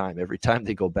all the time. Every time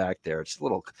they go back there, it's a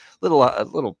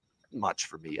little much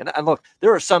for me. And look,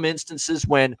 there are some instances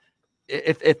when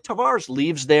if Tavares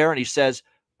leaves there and he says,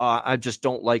 I just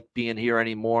don't like being here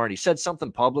anymore, and he said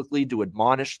something publicly to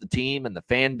admonish the team and the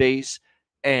fan base,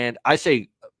 and I say,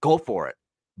 go for it.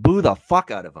 Boo the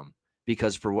fuck out of him,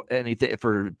 because for anything,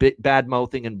 for bad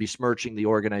mouthing and besmirching the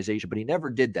organization. But he never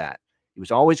did that. He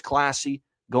was always classy.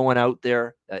 Going out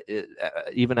there,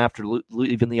 even after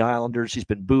leaving the Islanders, he's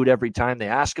been booed every time. They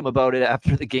ask him about it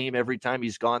after the game. Every time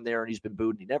he's gone there and he's been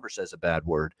booed, and he never says a bad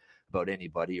word about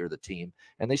anybody or the team,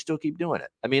 and they still keep doing it.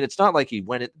 I mean, it's not like he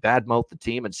went at bad-mouthed the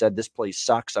team and said, this place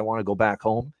sucks, I want to go back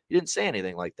home. He didn't say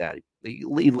anything like that.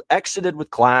 He exited with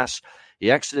class. He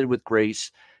exited with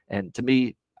grace. And to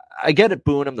me, I get it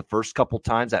booing him the first couple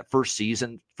times, that first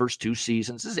season, first 2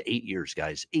 seasons. This is 8 years,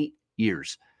 guys. 8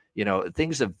 years.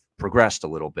 Things have progressed a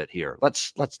little bit here.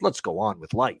 Let's go on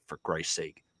with life, for Christ's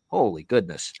sake. Holy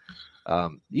goodness.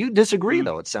 You disagree,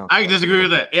 though, it sounds I disagree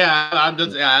with that. Yeah,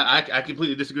 I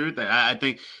completely disagree with that. I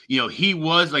think, he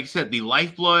was, like I said, the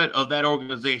lifeblood of that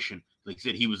organization. Like I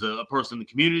said, he was a person in the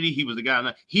community. He was a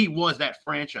guy. He was that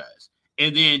franchise.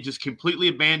 And then just completely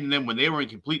abandoned them when they were in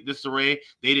complete disarray.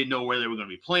 They didn't know where they were going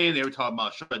to be playing. They were talking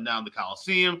about shutting down the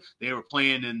Coliseum. They were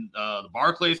playing in the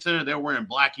Barclays Center. They were wearing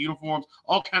black uniforms.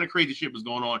 All kind of crazy shit was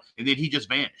going on. And then he just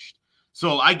vanished.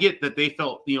 So I get that they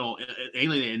felt,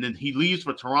 alienated. And then he leaves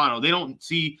for Toronto. They don't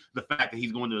see the fact that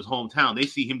he's going to his hometown. They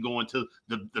see him going to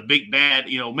the big bad,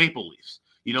 Maple Leafs.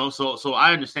 So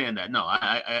I understand that. No,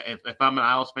 if I'm an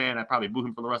Isles fan, I'd probably boo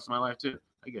him for the rest of my life too.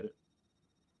 I get it.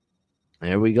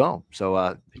 There we go.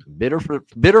 So bitter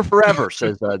forever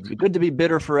says good to be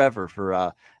bitter forever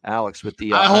for Alex with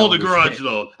the. I hold a grudge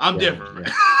though. I'm different.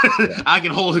 Yeah. I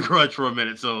can hold a grudge for a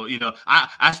minute. So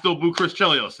I still boo Chris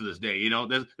Chelios to this day.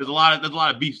 There's a lot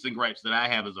of beefs and gripes that I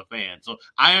have as a fan. So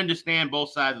I understand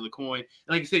both sides of the coin.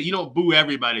 And like I said, you don't boo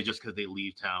everybody just because they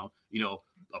leave town.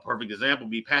 A perfect example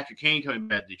would be Patrick Kane coming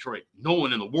back to Detroit. No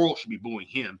one in the world should be booing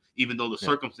him, even though the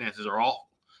circumstances are awful.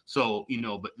 So,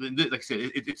 but like I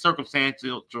said, it's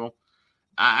circumstantial.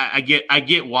 I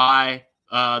get why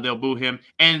they'll boo him.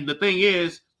 And the thing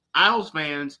is, Isles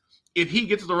fans, if he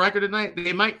gets the record tonight,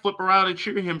 they might flip around and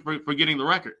cheer him for getting the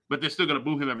record, but they're still going to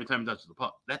boo him every time he touches the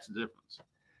puck. That's the difference.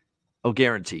 Oh,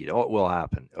 guaranteed. Oh, it will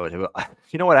happen.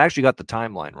 You know what? I actually got the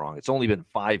timeline wrong. It's only been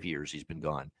 5 years he's been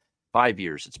gone. 5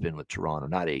 years it's been with Toronto,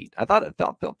 not 8. I thought it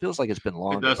feels like it's been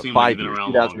longer. It does seem 5 like it's years, been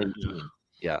around 2018. longer.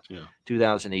 Yeah.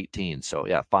 2018. So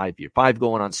 5 years, 5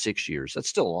 going on 6 years. That's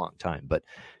still a long time, but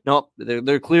no,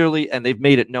 they're clearly, and they've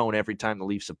made it known every time the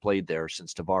Leafs have played there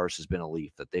since Tavares has been a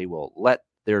Leaf, that they will let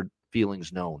their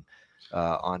feelings known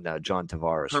on John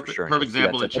Tavares. Perfect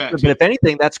example of chat. But if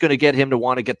anything, that's going to get him to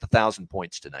want to get the 1,000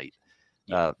 points tonight,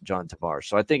 John Tavares.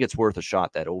 So I think it's worth a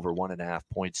shot, that over 1.5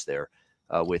 points there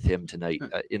with him tonight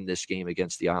in this game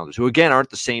against the Islanders, who again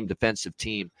aren't the same defensive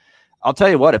team. I'll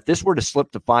tell you what, if this were to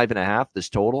slip to 5.5, this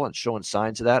total, and showing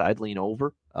signs of that, I'd lean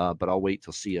over. but I'll wait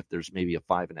to see if there's maybe a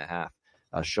 5.5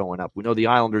 showing up. We know the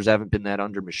Islanders haven't been that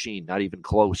under machine, not even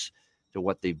close to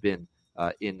what they've been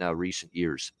in recent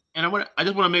years. And I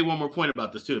just want to make one more point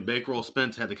about this too. Bankroll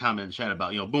Spence had the comment in the chat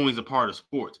about, booing's a part of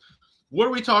sports. What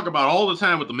do we talk about all the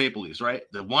time with the Maple Leafs, right?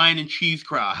 The wine and cheese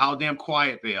crowd, how damn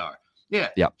quiet they are. Yeah.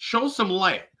 Show some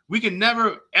life. We can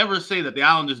never, ever say that the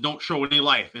Islanders don't show any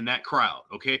life in that crowd,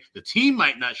 okay? The team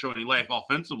might not show any life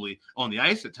offensively on the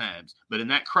ice at times, but in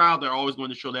that crowd, they're always going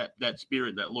to show that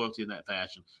spirit, that loyalty, and that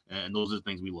passion, and those are the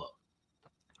things we love.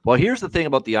 Well, here's the thing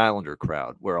about the Islander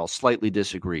crowd, where I'll slightly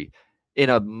disagree. In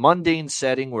a mundane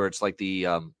setting where it's like the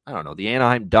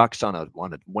Anaheim Ducks on a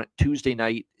Tuesday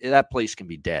night, that place can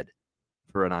be dead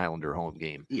for an Islander home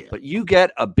game. Yeah. But you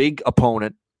get a big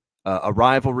opponent, a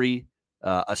rivalry,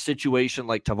 a situation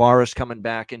like Tavares coming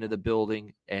back into the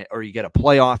building, or you get a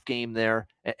playoff game there.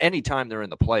 Anytime they're in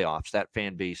the playoffs, that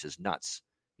fan base is nuts,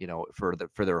 for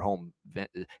their home.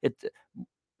 It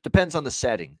depends on the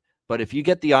setting. But if you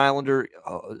get the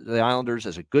Islanders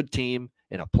as a good team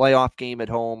in a playoff game at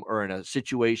home, or in a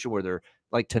situation where they're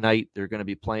like tonight, they're going to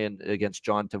be playing against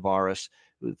John Tavares.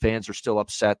 The fans are still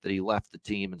upset that he left the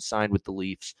team and signed with the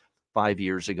Leafs 5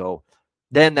 years ago.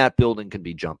 Then that building can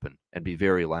be jumping and be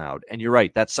very loud. And you're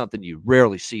right, that's something you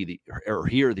rarely see or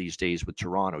hear these days with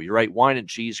Toronto. You're right, wine and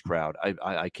cheese crowd.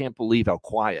 I can't believe how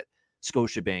quiet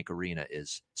Scotiabank Arena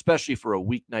is, especially for a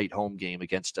weeknight home game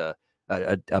against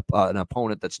an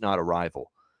opponent that's not a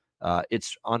rival.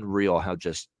 It's unreal how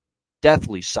just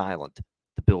deathly silent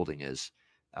the building is.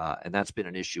 And that's been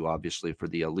an issue, obviously, for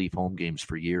the Leaf home games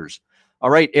for years. All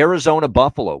right, Arizona,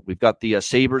 Buffalo. We've got the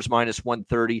Sabres minus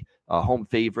 130, home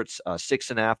favorites,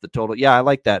 6.5 the total. Yeah, I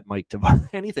like that, Mike.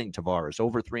 Anything Tavares,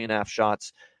 over 3.5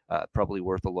 shots, probably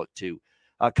worth a look, too.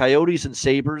 Coyotes and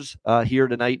Sabres here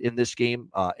tonight in this game.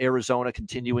 Arizona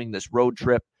continuing this road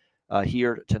trip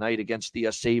here tonight against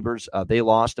the Sabres. They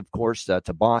lost, of course,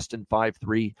 to Boston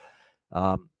 5-3.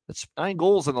 It's 9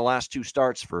 goals in the last 2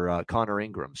 starts for Connor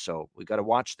Ingram. So we got to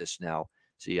watch this now.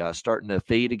 See, starting to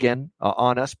fade again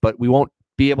on us, but we won't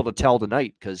be able to tell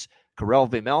tonight because Karel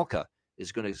Vejmelka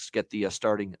is going to get the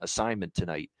starting assignment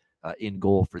tonight in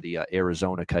goal for the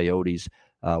Arizona Coyotes.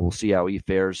 We'll see how he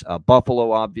fares.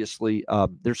 Buffalo, obviously,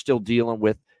 they're still dealing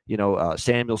with,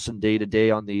 Samuelson day-to-day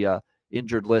on the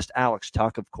injured list. Alex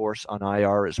Tuck, of course, on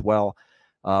IR as well.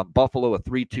 Buffalo, a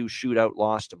 3-2 shootout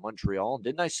loss to Montreal. And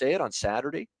didn't I say it on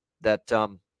Saturday that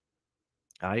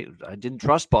I didn't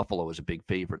trust Buffalo as a big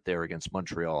favorite there against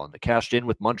Montreal, and they cashed in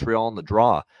with Montreal in the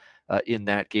draw in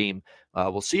that game.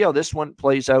 We'll see how this one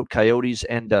plays out, Coyotes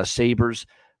and Sabres.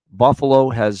 Buffalo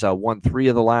has won 3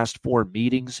 of the last 4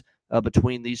 meetings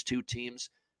between these two teams.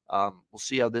 We'll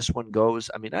see how this one goes.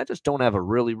 I mean, I just don't have a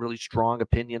really, really strong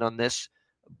opinion on this.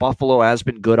 Buffalo has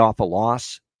been good off a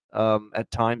loss at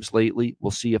times lately.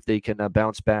 We'll see if they can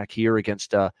bounce back here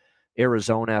against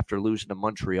Arizona after losing to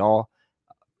Montreal.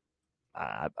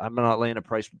 I'm not laying a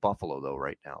price with Buffalo, though,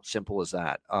 right now. Simple as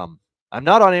that. I'm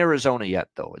not on Arizona yet,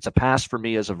 though. It's a pass for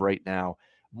me as of right now.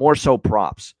 More so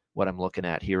props, what I'm looking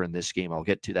at here in this game. I'll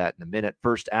get to that in a minute.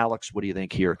 First, Alex, what do you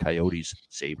think here? Coyotes,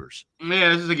 Sabres. Yeah,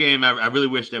 this is a game I really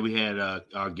wish that we had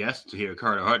our guest here,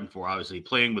 Carter Hutton, for, obviously,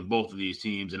 playing with both of these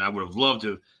teams. And I would have loved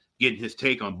to get his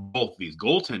take on both these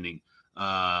goaltending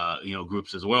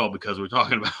groups as well, because we're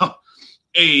talking about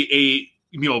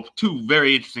two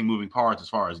very interesting moving parts as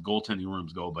far as goaltending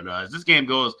rooms go. But as this game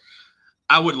goes,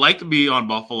 I would like to be on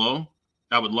Buffalo.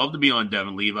 I would love to be on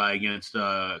Devin Levi against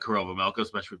Karel Vejmelka,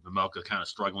 especially with Vejmelka kind of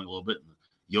struggling a little bit. And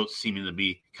Yotes seeming to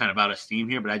be kind of out of steam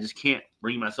here, but I just can't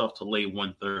bring myself to lay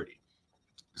 130.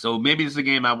 So maybe this is a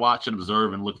game I watch and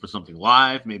observe and look for something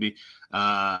live. Maybe,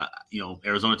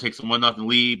 Arizona takes a 1-0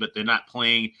 lead, but they're not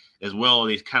playing as well.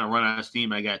 They kind of run out of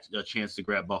steam. I got a chance to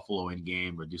grab Buffalo in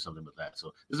game or do something with that.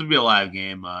 So this will be a live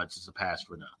game. It's just a pass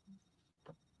for now.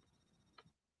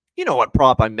 You know what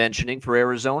prop I'm mentioning for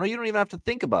Arizona? You don't even have to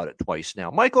think about it twice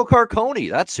now. Michael Carcone,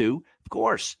 that's who, of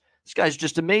course. This guy's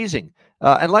just amazing.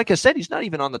 And like I said, he's not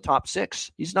even on the top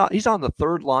 6. He's on the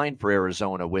third line for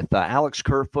Arizona with Alex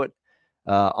Kerfoot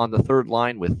on the third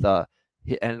line with, and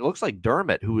it looks like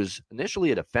Dermott, who was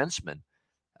initially a defenseman.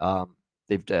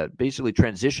 They've basically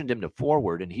transitioned him to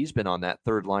forward, and he's been on that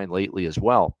third line lately as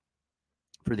well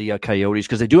for the Coyotes,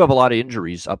 because they do have a lot of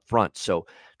injuries up front. So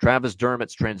Travis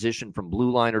Dermott's transitioned from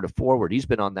blue liner to forward. He's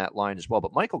been on that line as well.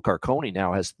 But Michael Carcone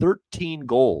now has 13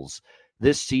 goals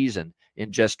this season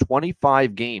in just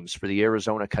 25 games for the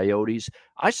Arizona Coyotes.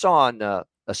 I saw on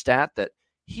a stat that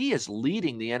he is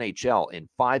leading the NHL in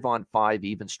 5-on-5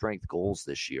 even strength goals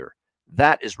this year.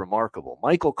 That is remarkable.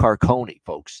 Michael Carcone,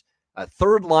 folks. a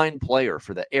third-line player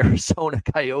for the Arizona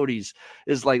Coyotes,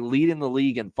 is like leading the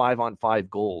league in 5-on-5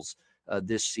 goals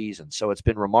this season. So it's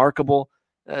been remarkable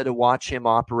to watch him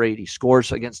operate. He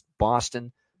scores against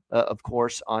Boston, of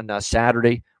course, on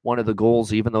Saturday, one of the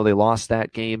goals, even though they lost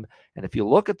that game. And if you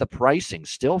look at the pricing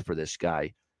still for this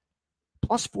guy,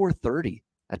 plus 430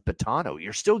 at Betano,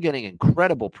 you're still getting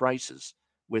incredible prices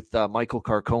with Michael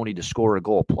Carcone to score a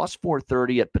goal. Plus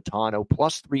 430 at Betano,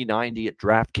 plus 390 at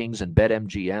DraftKings and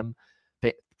BetMGM,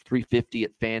 350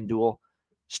 at FanDuel.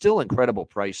 Still incredible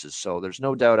prices. So there's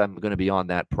no doubt I'm going to be on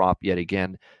that prop yet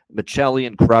again. Michelli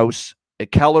and Krause,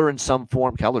 Keller in some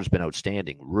form. Keller's been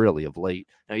outstanding, really, of late.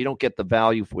 Now, you don't get the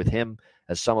value with him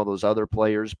as some of those other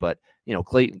players, but,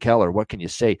 Clayton Keller, what can you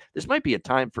say? This might be a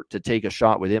time to take a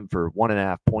shot with him for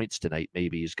 1.5 points tonight,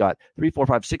 maybe. He's got 3, 4,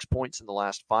 5, 6 points in the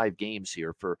last 5 games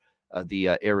here for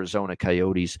the Arizona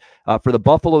Coyotes. For the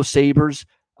Buffalo Sabres,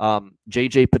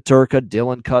 J.J. Peterka,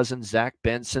 Dylan Cousins, Zach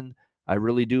Benson. I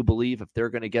really do believe if they're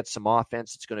going to get some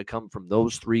offense, it's going to come from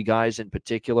those 3 guys in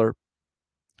particular.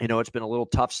 It's been a little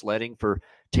tough sledding for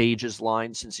Tage's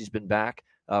line since he's been back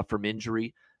from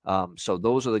injury. So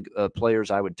those are the players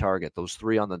I would target, those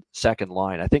 3 on the second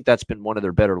line. I think that's been one of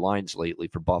their better lines lately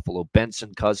for Buffalo.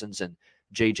 Benson, Cousins, and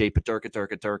J.J.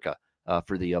 Peterka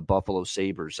for the Buffalo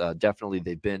Sabres. Definitely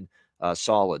they've been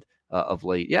solid of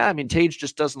late. Yeah, I mean, Tage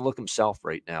just doesn't look himself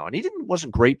right now. And he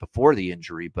wasn't great before the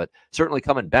injury, but certainly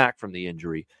coming back from the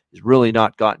injury, he's really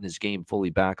not gotten his game fully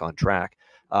back on track.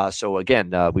 So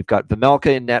again, we've got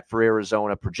Vejmelka in net for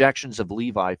Arizona, projections of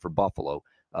Levi for Buffalo,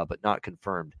 but not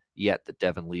confirmed yet that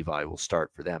Devin Levi will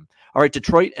start for them. All right,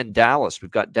 Detroit and Dallas.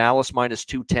 We've got Dallas minus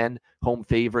 210, home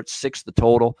favorites, 6 the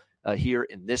total here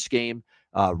in this game.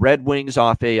 Red Wings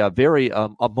off a very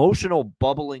emotional,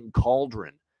 bubbling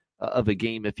cauldron of a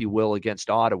game, if you will,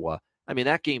 against Ottawa. I mean,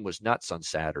 that game was nuts on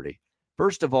Saturday.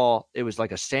 First of all, it was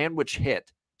like a sandwich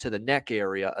hit to the neck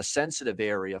area, a sensitive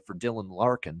area for Dylan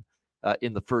Larkin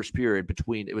in the first period.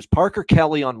 It was Parker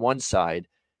Kelly on one side,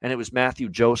 and it was Matthew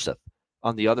Joseph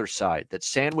on the other side. That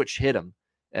sandwich hit him.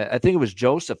 I think it was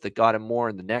Joseph that got him more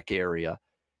in the neck area.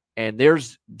 And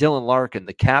there's Dylan Larkin,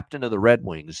 the captain of the Red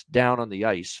Wings, down on the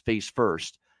ice, face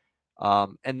first.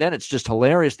 And then it's just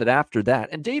hilarious that after that,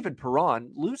 and David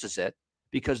Perron loses it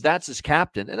because that's his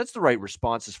captain, and that's the right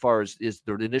response as far as is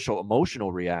the initial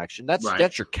emotional reaction.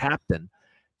 That's your captain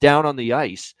down on the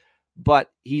ice.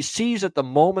 But he sees at the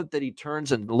moment that he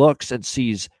turns and looks and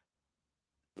sees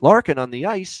Larkin on the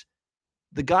ice,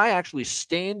 the guy actually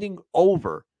standing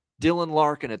over Dylan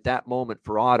Larkin at that moment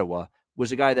for Ottawa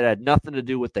was a guy that had nothing to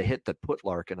do with the hit that put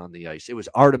Larkin on the ice. It was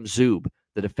Artem Zub,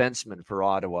 the defenseman for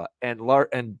Ottawa,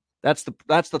 and that's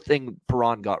the thing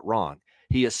Perron got wrong.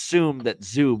 He assumed that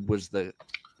Zub was the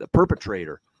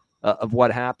perpetrator of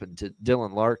what happened to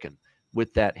Dylan Larkin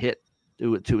with that hit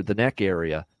to the neck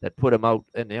area that put him out.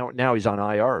 And now he's on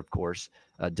IR, of course.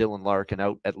 Dylan Larkin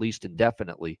out at least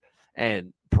indefinitely.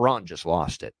 And Perron just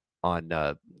lost it on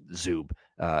Zub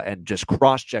and just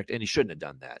cross-checked. And he shouldn't have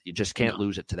done that. You just can't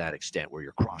lose it to that extent where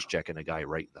you're cross-checking a guy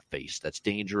right in the face. That's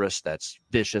dangerous. That's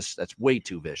vicious. That's way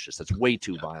too vicious. That's way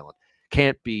too violent.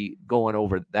 Can't be going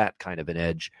over that kind of an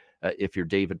edge if you're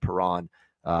David Perron.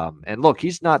 And look,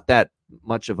 he's not that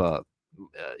much of a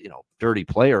dirty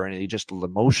player, and he just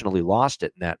emotionally lost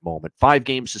it in that moment.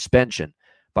 5-game suspension,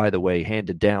 by the way,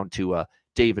 handed down to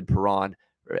David Perron.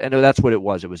 And that's what it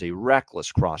was. It was a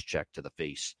reckless cross-check to the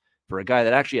face for a guy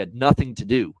that actually had nothing to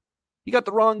do. He got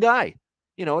the wrong guy.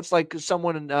 It's like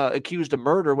someone accused of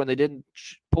murder when they didn't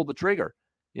pull the trigger.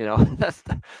 That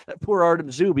poor Artem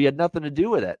Zub, he had nothing to do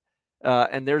with it.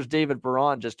 And there's David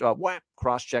Perron just whack,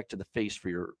 cross-check to the face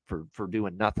for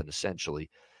doing nothing, essentially.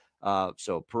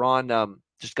 So Perron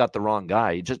just got the wrong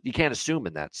guy. You can't assume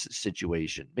in that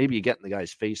situation. Maybe you get in the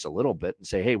guy's face a little bit and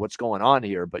say, hey, what's going on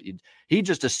here? But he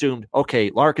just assumed,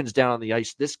 okay, Larkin's down on the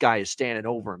ice. This guy is standing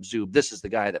over him. Zub, this is the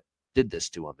guy that did this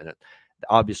to him. And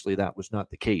obviously that was not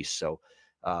the case. So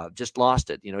just lost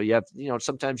it. You have,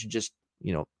 sometimes you just,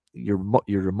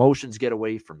 your emotions get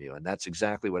away from you. And that's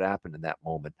exactly what happened in that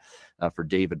moment for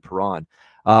David Perron.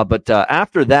 But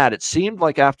after that, it seemed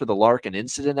like after the Larkin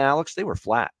incident, Alex, they were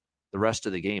flat the rest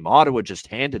of the game. Ottawa just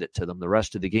handed it to them the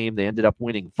rest of the game. They ended up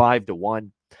winning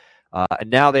 5-1. And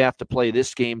now they have to play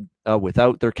this game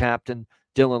without their captain,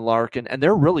 Dylan Larkin. And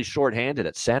they're really shorthanded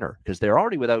at center because they're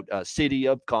already without City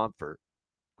of Comfort,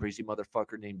 crazy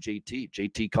motherfucker named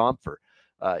JT Comfort.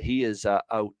 He is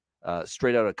out.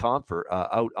 Straight out of Comfort,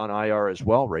 out on IR as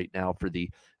well right now for the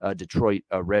Detroit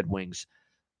Red Wings.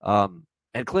 And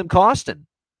Klim Kostin,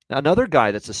 another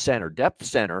guy that's a center, depth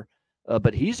center,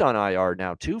 but he's on IR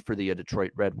now too for the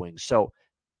Detroit Red Wings. So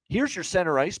here's your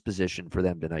center ice position for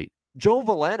them tonight. Joe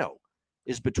Veleno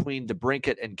is between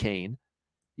DeBrincat and Kane.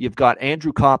 You've got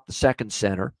Andrew Kopp, the second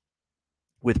center,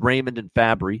 with Raymond and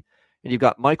Fabry. And you've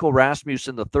got Michael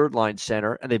Rasmussen, the third-line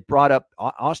center. And they've brought up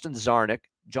Austin Czarnik,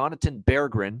 Jonathan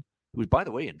Berggren, who's, by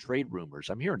the way, in trade rumors.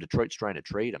 I'm hearing Detroit's trying to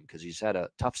trade him because he's had a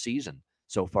tough season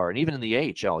so far. And even in the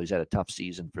AHL, he's had a tough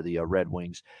season for the Red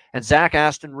Wings. And Zach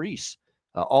Aston Reese,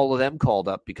 all of them called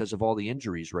up because of all the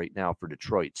injuries right now for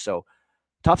Detroit. So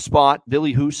tough spot. Ville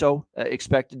Husso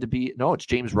expected to be – no, it's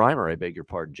James Reimer, I beg your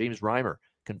pardon. James Reimer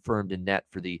confirmed in net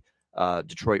for the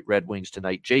Detroit Red Wings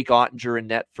tonight. Jake Ottinger in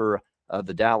net for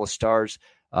the Dallas Stars.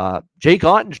 Jake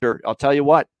Ottinger, I'll tell you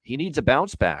what, he needs a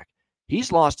bounce back.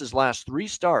 He's lost his last 3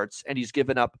 starts, and he's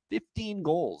given up 15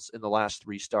 goals in the last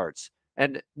 3 starts.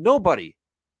 And nobody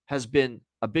has been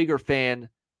a bigger fan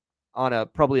on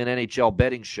probably an NHL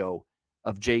betting show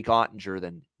of Jake Ottinger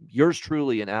than yours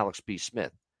truly and Alex B.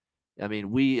 Smith. I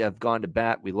mean, we have gone to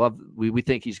bat. We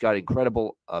think he's got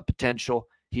incredible potential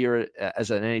here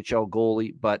as an NHL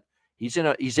goalie, but he's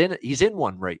in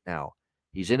one right now.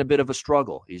 He's in a bit of a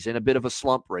struggle. He's in a bit of a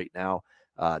slump right now.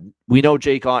 We know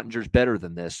Jake Ottinger's better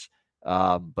than this.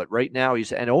 But right now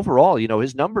and overall,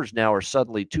 his numbers now are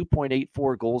suddenly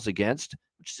 2.84 goals against,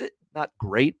 which is not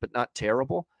great, but not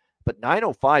terrible. But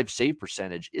 905 save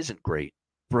percentage isn't great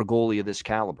for a goalie of this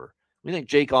caliber. We think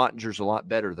Jake Ottinger's a lot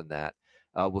better than that.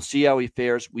 We'll see how he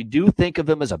fares. We do think of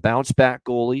him as a bounce back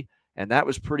goalie, and that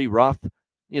was pretty rough,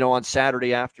 on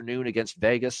Saturday afternoon against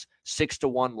Vegas,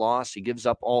 6-1 loss. He gives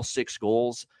up all 6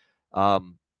 goals.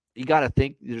 You got to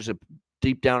think there's a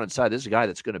deep down inside, this is a guy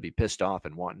that's going to be pissed off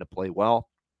and wanting to play well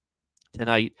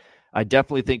tonight. I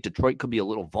definitely think Detroit could be a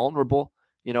little vulnerable,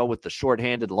 with the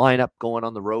shorthanded lineup going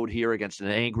on the road here against an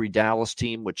angry Dallas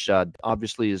team, which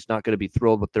obviously is not going to be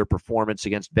thrilled with their performance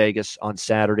against Vegas on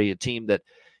Saturday, a team that,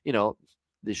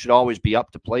 they should always be up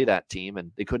to play that team,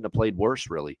 and they couldn't have played worse,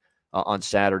 really, on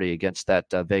Saturday against that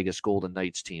Vegas Golden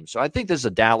Knights team. So I think there's a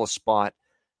Dallas spot,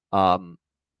 but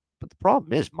the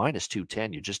problem is minus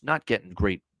 210. You're just not getting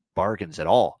great bargains at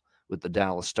all with the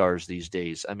Dallas Stars these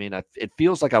days. I mean, it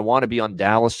feels like I want to be on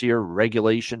Dallas here,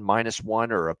 regulation -1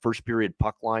 or a first period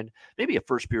puck line. Maybe a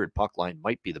first period puck line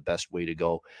might be the best way to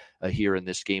go here in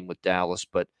this game with Dallas,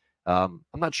 but I'm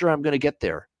not sure I'm going to get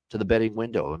there to the betting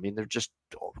window. I mean, they're just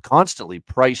constantly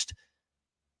priced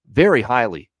very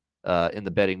highly in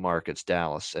the betting markets,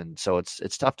 Dallas. And so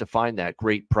it's tough to find that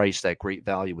great price, that great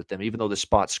value with them, even though the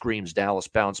spot screams Dallas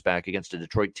bounce back against a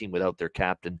Detroit team without their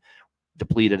captain,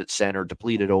 depleted at center,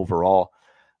 depleted overall.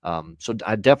 So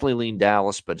I definitely lean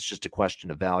Dallas, but it's just a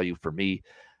question of value for me.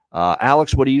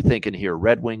 Alex, what are you thinking here?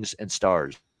 Red Wings and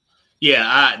Stars.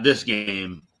 Yeah, this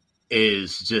game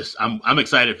is just I'm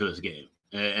excited for this game.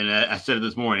 And I said it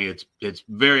this morning, it's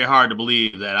very hard to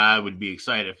believe that I would be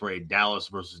excited for a Dallas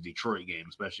versus Detroit game,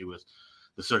 especially with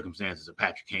the circumstances of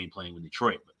Patrick Kane playing with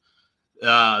Detroit.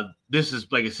 But this is,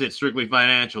 like I said, strictly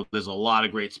financial. There's a lot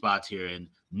of great spots here, and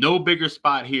no bigger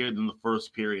spot here than the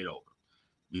first period over.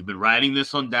 We've been riding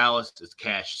this on Dallas. It's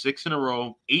cashed 6 in a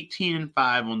row,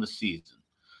 18-5 on the season.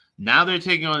 Now they're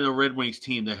taking on the Red Wings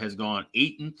team that has gone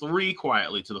 8-3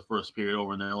 quietly to the first period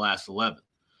over in their last 11.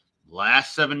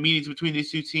 Last 7 meetings between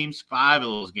these two teams, 5 of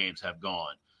those games have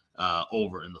gone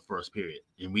over in the first period.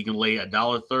 And we can lay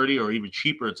 $1.30 or even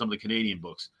cheaper at some of the Canadian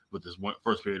books with this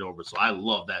first period over. So I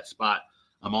love that spot.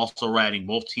 I'm also riding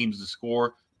both teams to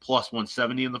score plus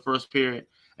 170 in the first period.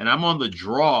 And I'm on the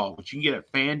draw, which you can get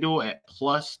at FanDuel at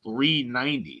plus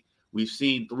 390. We've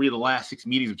seen 3 of the last 6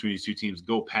 meetings between these two teams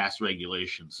go past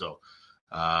regulation. So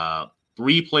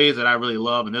 3 plays that I really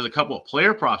love. And there's a couple of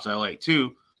player props I like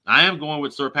too. I am going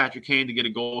with Sir Patrick Kane to get a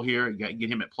goal here and get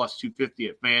him at plus 250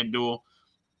 at FanDuel.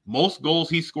 Most goals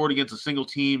he scored against a single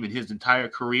team in his entire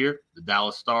career, the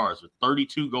Dallas Stars, with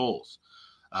 32 goals.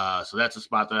 So that's a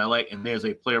spot that I like. And there's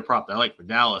a player prop that I like for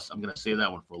Dallas. I'm going to save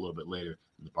that one for a little bit later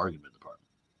in the argument department.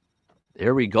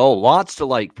 There we go. Lots to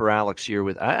like for Alex here.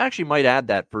 I actually might add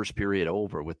that first period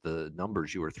over with the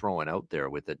numbers you were throwing out there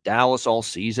with the Dallas all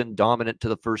season, dominant to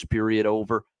the first period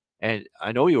over. And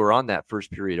I know you were on that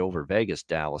first period over Vegas,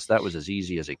 Dallas. That was as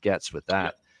easy as it gets with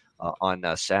that on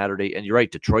Saturday. And you're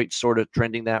right, Detroit's sort of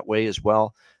trending that way as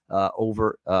well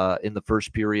over in the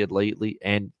first period lately.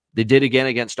 And they did again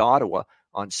against Ottawa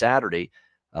on Saturday.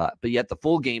 But yet the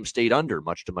full game stayed under,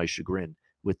 much to my chagrin,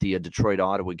 with the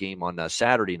Detroit-Ottawa game on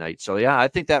Saturday night. So, yeah, I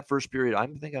think that first period, I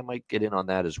think I might get in on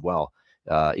that as well,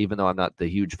 even though I'm not the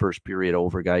huge first period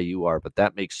over guy you are. But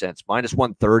that makes sense. Minus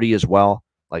 130 as well.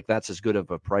 Like, that's as good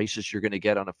of a price as you're going to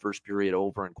get on a first period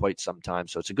over in quite some time.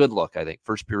 So it's a good look, I think.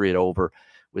 First period over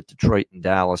with Detroit and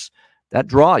Dallas. That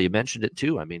draw, you mentioned it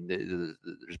too. I mean,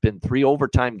 there's been 3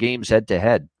 overtime games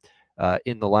head-to-head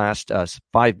in the last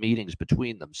 5 meetings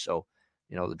between them. So,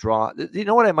 the draw, you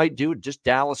know what I might do? Just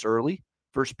Dallas early,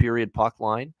 first period puck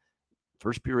line,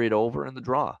 first period over, and the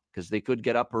draw, because they could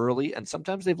get up early, and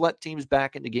sometimes they've let teams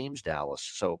back into games, Dallas.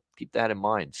 So keep that in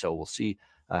mind. So we'll see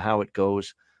how it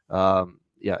goes.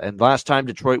 And last time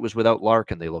Detroit was without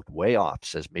Larkin, they looked way off,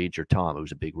 says Major Tom,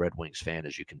 who's a big Red Wings fan,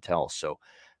 as you can tell. So,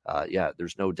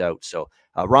 there's no doubt. So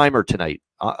Reimer tonight,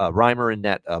 Reimer in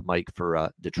net, Mike, for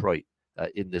Detroit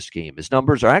in this game. His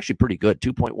numbers are actually pretty good,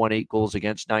 2.18 goals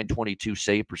against, 922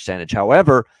 save percentage.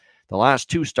 However, the last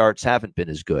 2 starts haven't been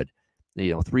as good.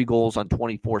 3 goals on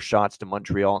 24 shots to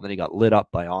Montreal, and then he got lit up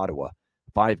by Ottawa,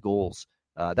 5 goals.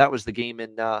 That was the game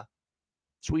in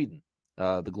Sweden,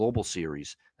 the Global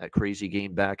Series, that crazy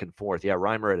game back and forth. Yeah,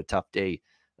 Reimer had a tough day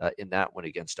in that one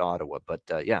against Ottawa. But,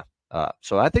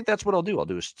 so I think that's what I'll do. I'll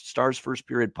do a Stars first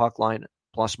period puck line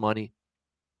plus money.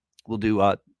 We'll do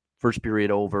first period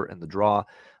over and the draw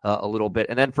a little bit.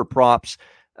 And then for props,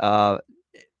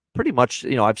 pretty much,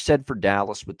 I've said for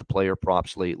Dallas with the player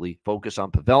props lately, focus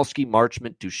on Pavelski,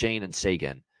 Marchment, Duchesne, and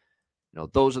Seguin.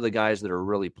 Those are the guys that are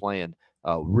really playing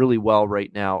really well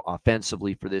right now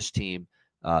offensively for this team.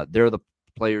 They're the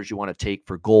players you want to take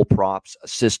for goal props,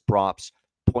 assist props,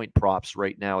 point props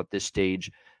right now at this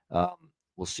stage.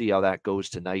 We'll see how that goes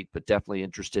tonight, but definitely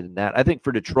interested in that. I think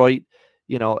for Detroit,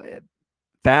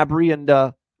 Fabry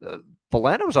and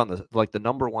Veleno's on the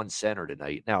number 1 center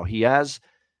tonight. Now, he has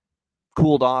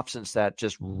cooled off since that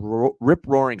just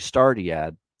rip-roaring start he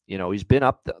had. He's been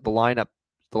up the lineup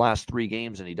the last 3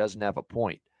 games, and he doesn't have a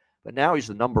point. But now he's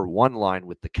the number 1 line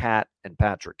with the Cat and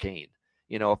Patrick Kane.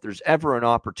 If there's ever an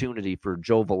opportunity for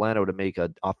Joe Veleno to make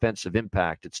an offensive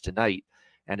impact, it's tonight.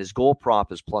 And his goal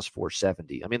prop is plus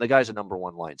 470. I mean, the guy's a number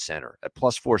 1 line center at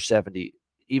plus 470.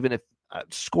 Even if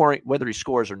scoring, whether he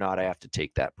scores or not, I have to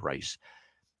take that price.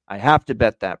 I have to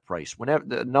bet that price. Whenever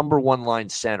the number 1 line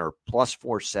center plus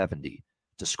 470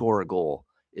 to score a goal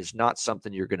is not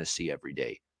something you're going to see every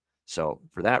day. So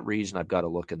for that reason, I've got to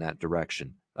look in that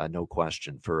direction. No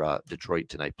question for Detroit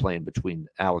tonight, playing between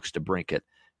Alex DeBrincat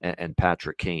and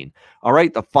Patrick Kane. All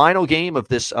right, the final game of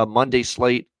this Monday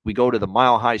slate, we go to the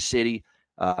Mile High City.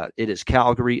 It is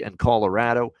Calgary and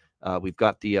Colorado. We've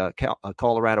got the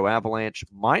Colorado Avalanche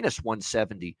minus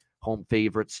 170 home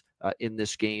favorites in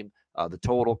this game. The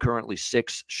total currently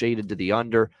 6, shaded to the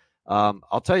under.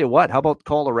 I'll tell you what, how about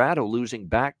Colorado losing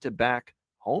back-to-back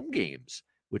home games,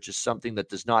 which is something that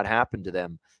does not happen to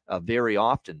them very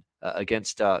often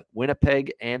against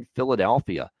Winnipeg and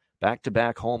Philadelphia.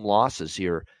 Back-to-back home losses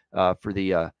here for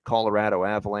the Colorado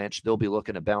Avalanche. They'll be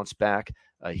looking to bounce back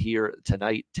here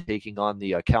tonight, taking on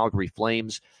the Calgary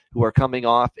Flames, who are coming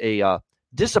off a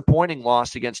disappointing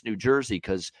loss against New Jersey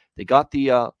because they got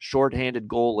the shorthanded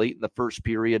goal late in the first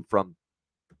period from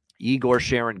Igor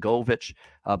Sharangovich,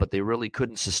 but they really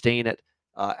couldn't sustain it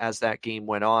as that game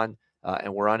went on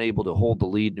and were unable to hold the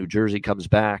lead. New Jersey comes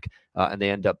back and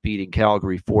they end up beating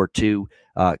Calgary 4-2.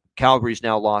 Calgary's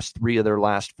now lost 3 of their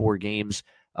last 4 games.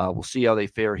 We'll see how they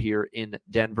fare here in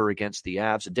Denver against the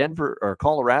Avs. A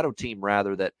Colorado team,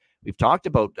 rather, that we've talked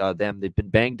about them. They've been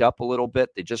banged up a little bit.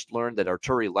 They just learned that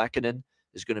Arturi Lehkonen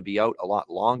is going to be out a lot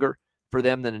longer for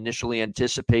them than initially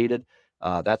anticipated.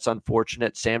 That's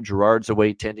unfortunate. Sam Girard's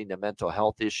away tending to mental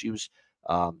health issues.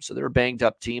 So they're a banged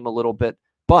up team a little bit.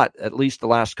 But at least the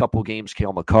last couple games,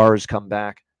 Cale Makar has come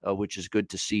back, which is good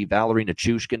to see. Valeri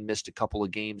Nichushkin missed a couple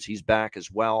of games. He's back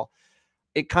as well.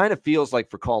 It kind of feels like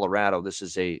for Colorado, this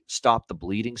is a stop the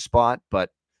bleeding spot.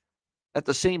 But at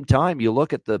the same time, you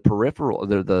look at the peripheral,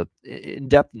 the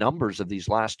in-depth numbers of these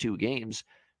last 2 games,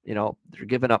 they're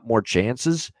giving up more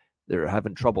chances. They're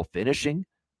having trouble finishing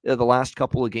the last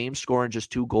couple of games, scoring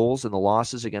just 2 goals in the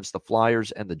losses against the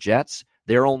Flyers and the Jets.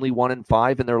 They're only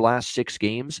 1-5 in their last 6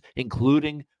 games,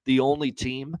 including the only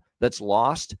team that's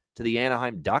lost to the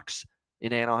Anaheim Ducks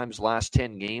in Anaheim's last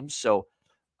 10 games. So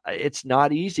it's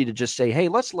not easy to just say, hey,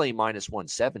 let's lay minus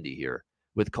 170 here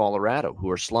with Colorado,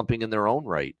 who are slumping in their own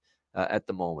right at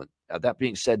the moment. That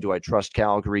being said, do I trust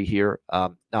Calgary here?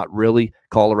 Not really.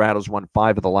 Colorado's won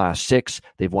 5 of the last 6.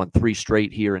 They've won 3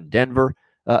 straight here in Denver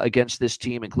against this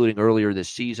team, including earlier this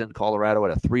season. Colorado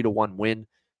had a 3-1 win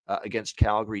against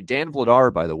Calgary. Dan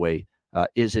Vladar, by the way,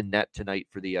 is in net tonight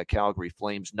for the Calgary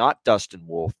Flames, not Dustin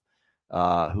Wolf,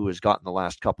 who has gotten the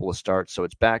last couple of starts. So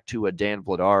it's back to Dan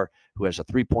Vladar, who has a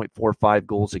 3.45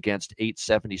 goals against,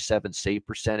 877 save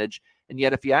percentage. And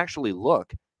yet, if you actually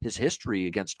look, his history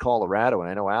against Colorado, and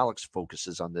I know Alex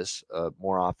focuses on this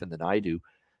more often than I do,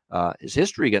 his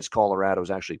history against Colorado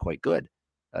is actually quite good,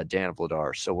 Dan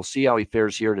Vladar. So we'll see how he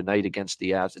fares here tonight against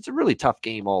the Avs. It's a really tough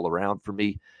game all around for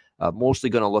me. Mostly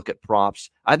going to look at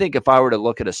props. I think if I were to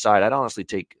look at a side, I'd honestly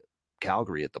take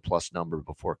Calgary at the plus number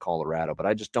before Colorado, but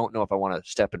I just don't know if I want to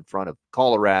step in front of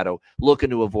Colorado looking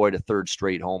to avoid a third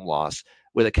straight home loss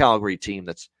with a Calgary team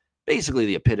that's basically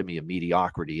the epitome of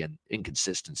mediocrity and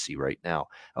inconsistency right now.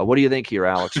 What do you think here,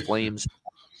 Alex? Flames?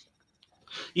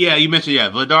 Yeah, you mentioned,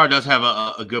 Vladar does have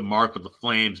a good mark with the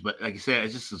Flames, but like you said,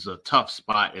 it's just a tough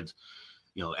spot. It's,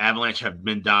 Avalanche have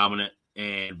been dominant,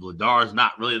 and Vladar is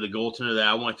not really the goaltender that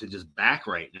I want to just back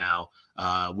right now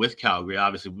with Calgary.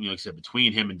 Obviously, like I said,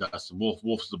 between him and Dustin Wolf,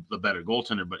 Wolf's the better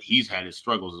goaltender, but he's had his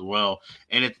struggles as well.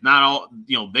 And it's not all,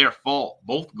 their fault.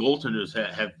 Both goaltenders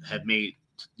have made,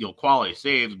 quality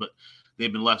saves, but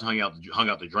they've been left hung out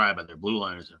to dry by their blue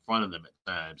liners in front of them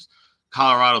at times.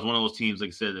 Colorado's one of those teams, like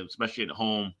I said, especially at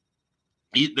home,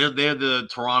 they're the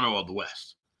Toronto of the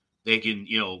West. They can,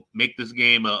 make this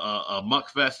game a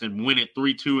muckfest and win it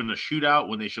 3-2 in a shootout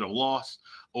when they should have lost,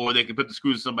 or they can put the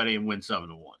screws to somebody and win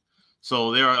 7-1.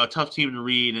 So they're a tough team to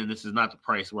read, and this is not the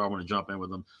price where I want to jump in with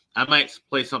them. I might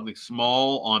play something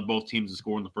small on both teams to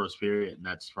score in the first period, and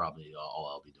that's probably all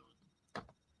I'll be doing.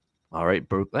 All right,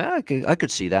 I could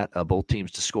see that. Both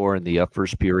teams to score in the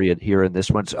first period here in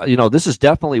this one. So, this is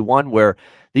definitely one where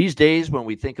these days when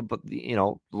we think about,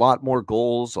 a lot more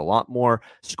goals, a lot more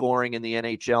scoring in the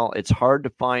NHL, it's hard to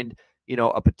find,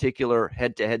 a particular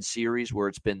head-to-head series where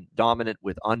it's been dominant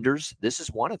with unders. This is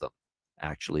one of them,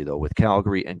 actually, though, with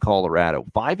Calgary and Colorado.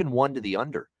 5-1 to the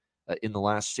under in the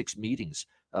last 6 meetings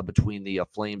between the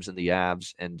Flames and the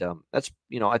Avs. And that's,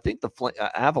 I think the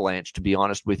Avalanche, to be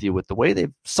honest with you, with the way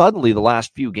they've suddenly the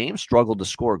last few games struggled to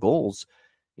score goals,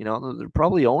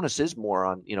 probably onus is more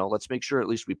on, let's make sure at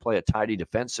least we play a tidy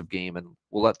defensive game and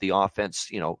we'll let the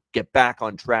offense, get back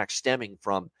on track, stemming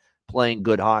from playing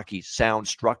good hockey, sound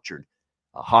structured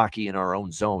hockey in our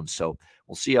own zone. So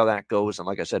we'll see how that goes. And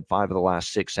like I said, 5 of the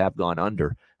last 6 have gone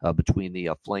under between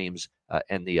the Flames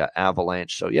and the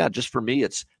Avalanche. So yeah, just for me,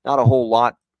 it's not a whole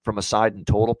lot from a side and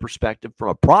total perspective. From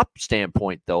a prop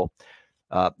standpoint, though,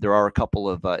 there are a couple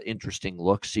of interesting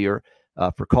looks here.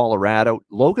 For Colorado,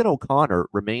 Logan O'Connor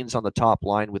remains on the top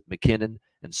line with McKinnon,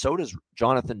 and so does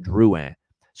Jonathan Drouin.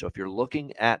 So if you're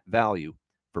looking at value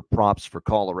for props for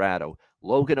Colorado,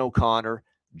 Logan O'Connor,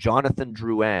 Jonathan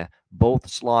Drouin, both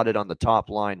slotted on the top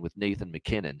line with Nathan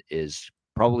McKinnon is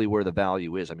probably where the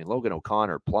value is. I mean, Logan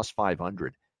O'Connor plus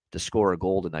 500 to score a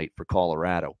goal tonight for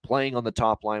Colorado. Playing on the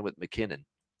top line with McKinnon,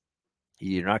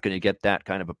 you're not going to get that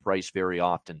kind of a price very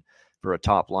often for a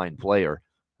top-line player.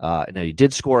 Now, he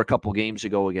did score a couple games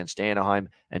ago against Anaheim.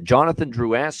 And Jonathan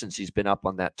Drouin, since he's been up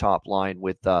on that top line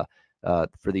with for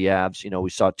the Avs, we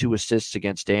saw 2 assists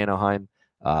against Anaheim.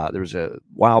 There was a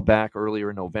while back earlier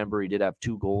in November. He did have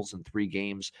 2 goals in 3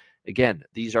 games. Again,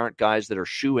 these aren't guys that are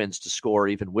shoe-ins to score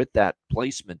even with that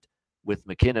placement with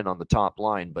McKinnon on the top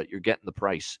line, but you're getting the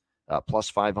price. Plus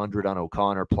 500 on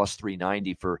O'Connor, plus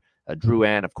 390 for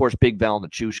Drouin. Of course, Big Val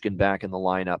Nichushkin back in the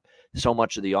lineup. So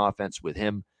much of the offense with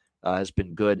him has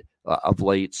been good of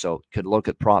late, so could look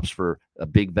at props for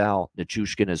Big Val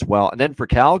Nichushkin as well. And then for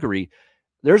Calgary,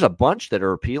 there's a bunch that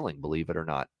are appealing, believe it or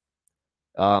not.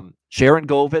 Sharon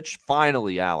Govich,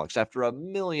 finally, Alex, after a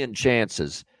million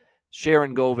chances,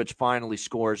 Sharon Govich finally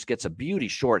scores, gets a beauty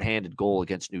shorthanded goal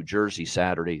against New Jersey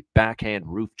Saturday. Backhand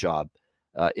roof job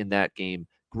in that game.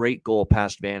 Great goal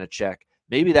past Vanacek.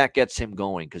 Maybe that gets him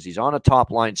going because he's on a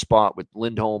top-line spot with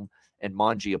Lindholm and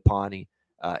Mangiapane,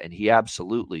 and he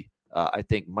absolutely, I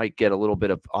think, might get a little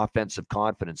bit of offensive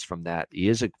confidence from that. He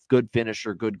is a good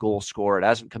finisher, good goal scorer. It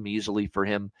hasn't come easily for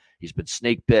him. He's been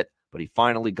snake bit, but he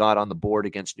finally got on the board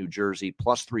against New Jersey,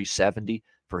 plus 370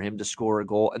 for him to score a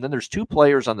goal. And then there's 2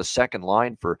 players on the second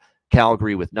line for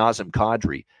Calgary with Nazem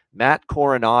Kadri. Matt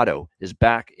Coronado is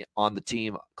back on the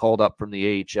team, called up from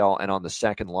the AHL, and on the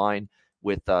second line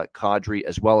with Kadri,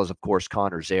 as well as, of course,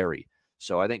 Connor Zary.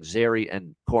 So I think Zary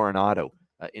and Coronado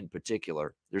in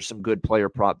particular, there's some good player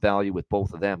prop value with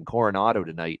both of them. Coronado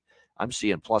tonight, I'm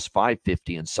seeing plus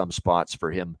 550 in some spots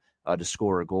for him to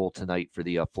score a goal tonight for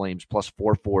the Flames, plus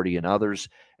 440 in others.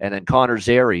 And then Connor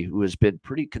Zary, who has been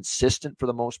pretty consistent for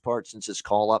the most part since his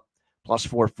call-up, plus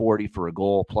 440 for a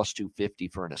goal, plus 250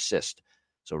 for an assist.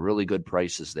 So really good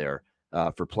prices there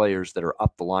for players that are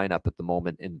up the lineup at the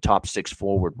moment in top 6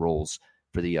 forward roles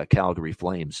for the Calgary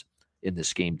Flames in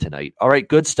this game tonight. All right,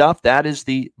 good stuff. That is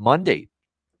the Monday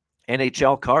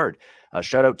NHL card.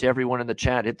 Shout out to everyone in the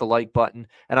chat. Hit the like button.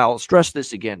 And I'll stress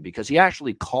this again because he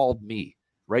actually called me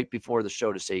right before the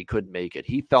show to say he couldn't make it.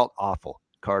 He felt awful,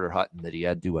 Carter Hutton, that he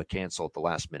had to cancel at the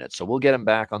last minute. So we'll get him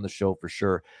back on the show for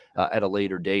sure at a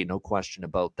later date. No question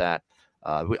about that.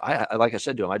 I like I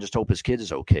said to him, I just hope his kid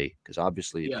is okay because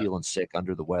obviously feeling sick,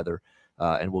 under the weather.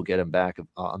 and we'll get him back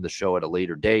on the show at a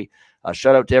later day.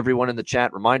 Shout out to everyone in the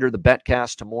chat. Reminder, the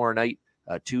Betcast tomorrow night,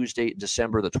 Tuesday,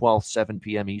 December the 12th, 7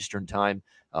 p.m. Eastern Time.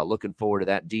 Looking forward to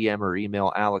that. DM or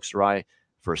email Alex or I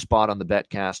for a spot on the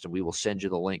Betcast, and we will send you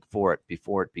the link for it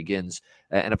before it begins.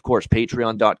 And, of course,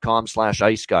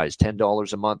 patreon.com/Ice Guys,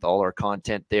 $10 a month, all our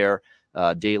content there,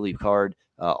 daily card,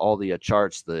 all the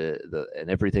charts, the and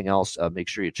everything else. Make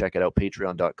sure you check it out,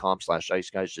 patreon.com/Ice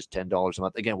Guys, just $10 a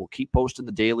month. Again, we'll keep posting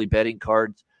the daily betting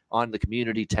cards on the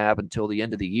community tab until the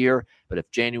end of the year. But if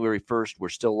January 1st, we're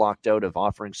still locked out of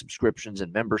offering subscriptions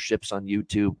and memberships on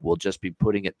YouTube, we'll just be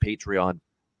putting it Patreon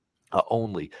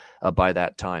only by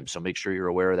that time. So make sure you're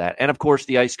aware of that. And, of course,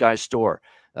 the Ice Guys store.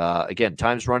 Again,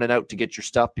 time's running out to get your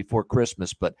stuff before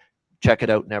Christmas, but check it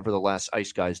out nevertheless,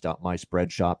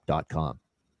 iceguys.myspreadshop.com.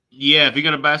 Yeah, if you're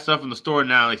going to buy stuff in the store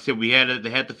now, like I said, they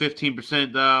had the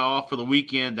 15% off for the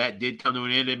weekend. That did come to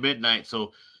an end at midnight.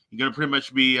 So you're going to pretty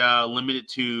much be limited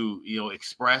to,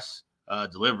 express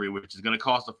delivery, which is going to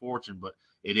cost a fortune, but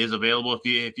it is available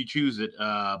if you choose it.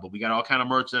 But we got all kind of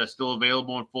merch that is still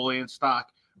available and fully in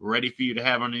stock, ready for you to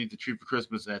have underneath the tree for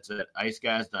Christmas. That's at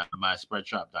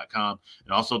iceguys.myspreadshop.com.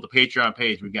 And also the Patreon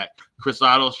page. We got Chris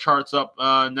Otto's charts up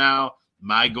now.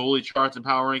 My goalie charts and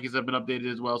power rankings have been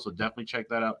updated as well. So definitely check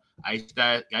that out.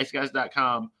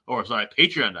 Iceguys.com,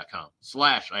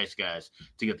 patreon.com/iceguys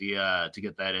to get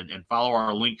that and follow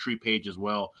our Linktree page as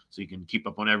well. So you can keep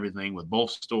up on everything with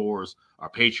both stores, our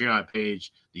Patreon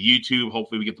page, the YouTube.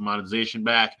 Hopefully we get the monetization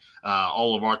back.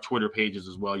 All of our Twitter pages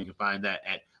as well. You can find that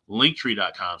at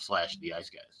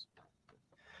linktree.com/theiceguys.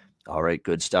 All right,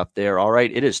 good stuff there. All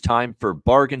right, it is time for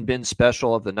Bargain Bin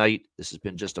Special of the Night. This has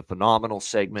been just a phenomenal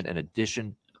segment, an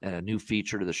addition and a new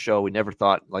feature to the show. We never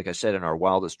thought, like I said, in our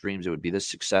wildest dreams, it would be this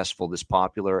successful, this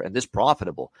popular, and this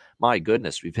profitable. My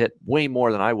goodness, we've hit way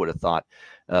more than I would have thought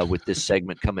with this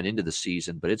segment coming into the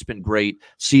season, but it's been great.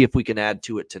 See if we can add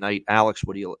to it tonight. Alex,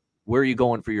 where are you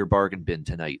going for your bargain bin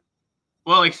tonight?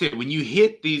 Well, like I said, when you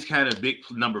hit these kind of big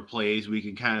number plays, we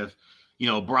can kind of,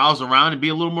 browse around and be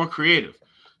a little more creative.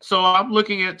 So I'm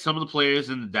looking at some of the players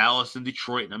in Dallas and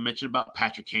Detroit, and I mentioned about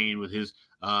Patrick Kane with his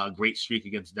great streak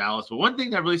against Dallas. But one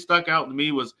thing that really stuck out to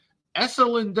me was Esa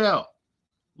Lindell.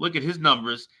 Look at his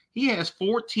numbers. He has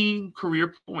 14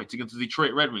 career points against the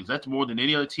Detroit Red Wings. That's more than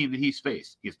any other team that he's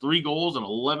faced. He has 3 goals and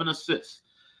 11 assists.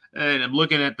 And I'm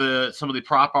looking at some of the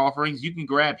prop offerings. You can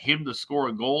grab him to score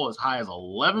a goal as high as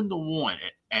 11-1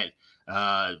 at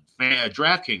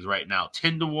DraftKings right now,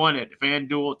 10-1 at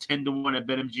FanDuel, 10-1 at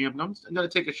BetMGM. I'm going to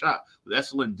take a shot with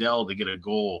Esa Lindell to get a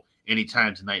goal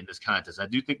anytime tonight in this contest. I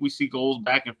do think we see goals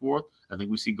back and forth. I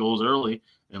think we see goals early,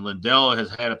 and Lindell has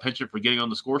had a penchant for getting on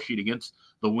the score sheet against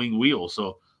the wing wheel.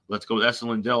 So let's go with Esa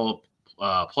Lindell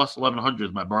plus 1,100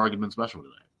 is my bargain bin special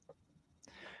tonight.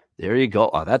 There you go.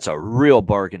 Oh, that's a real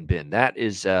bargain bin.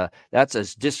 That's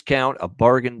as discount, a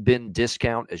bargain bin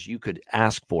discount as you could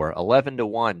ask for.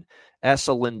 11-1.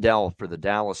 Esa Lindell for the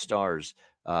Dallas Stars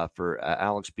for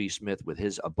Alex B. Smith with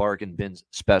his bargain bin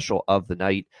special of the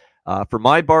night. For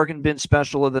my bargain bin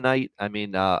special of the night, I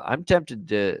mean, I'm tempted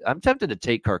to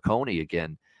take Carcone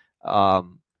again. I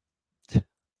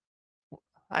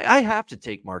have to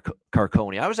take Mark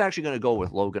Carcone. I was actually going to go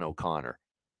with Logan O'Connor.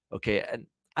 Okay, and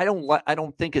I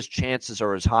don't think his chances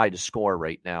are as high to score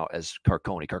right now as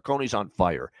Carcone. Carcone's on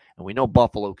fire, and we know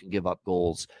Buffalo can give up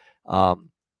goals.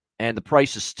 And the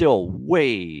price is still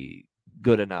way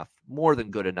good enough, more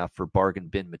than good enough for bargain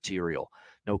bin material,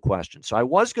 no question. So I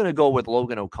was going to go with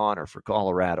Logan O'Connor for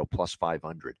Colorado plus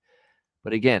 500.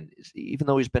 But again, even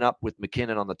though he's been up with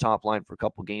McKinnon on the top line for a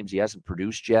couple games, he hasn't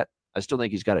produced yet. I still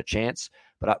think he's got a chance.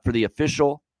 But for the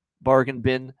official bargain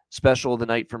bin special of the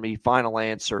night for me, final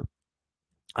answer,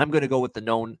 I'm going to go with the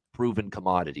known proven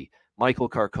commodity, Michael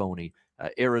Carcone,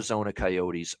 Arizona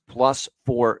Coyotes, plus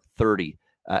 430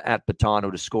 at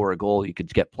Betano to score a goal. You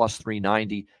could get plus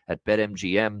 390 at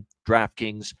BetMGM,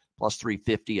 DraftKings, plus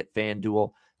 350 at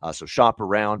FanDuel. So shop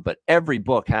around, but every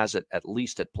book has it at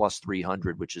least at plus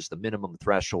 300, which is the minimum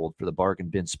threshold for the bargain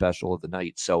bin special of the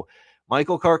night. So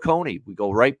Michael Carcone, we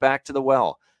go right back to the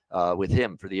well with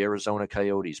him for the Arizona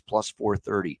Coyotes, plus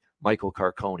 430. Michael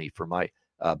Carcone for my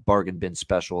bargain bin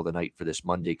special of the night for this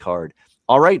Monday card.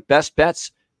 All right, best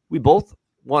bets. We both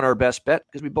won our best bet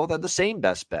because we both had the same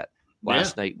best bet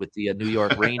last night with the New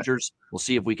York Rangers. We'll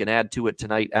see if we can add to it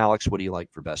tonight. Alex, what do you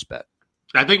like for best bet?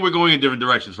 I think we're going in different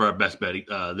directions for our best bet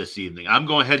this evening. I'm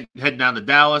going head down to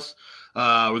Dallas.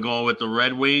 We're going with the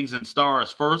Red Wings and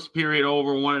Stars. First period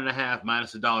over 1.5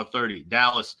 minus $1.30.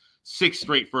 Dallas 6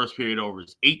 straight first period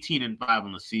overs, 18-5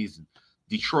 on the season.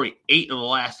 Detroit 8 of the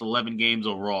last 11 games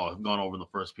overall have gone over in the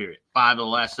first period. 5 of the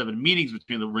last 7 meetings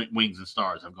between the Wings and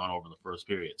Stars have gone over in the first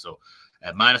period. So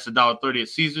At minus $1.30 at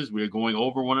Caesars, we are going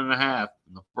over 1.5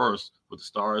 in the first with the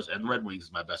Stars and Red Wings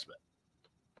is my best bet.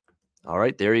 All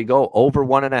right, there you go. Over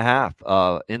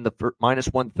 1.5 in the minus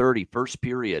 130 first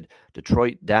period.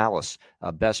 Detroit, Dallas.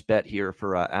 Best bet here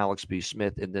for Alex B.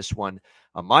 Smith in this one.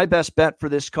 My best bet for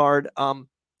this card, I'm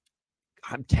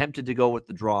tempted to go with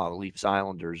the draw, Leafs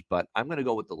Islanders, but I'm going to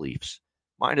go with the Leafs.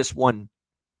 Minus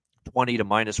 120 to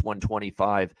minus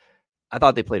 125. I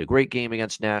thought they played a great game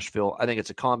against Nashville. I think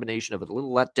it's a combination of a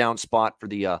little letdown spot for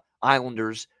the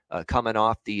Islanders coming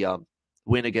off the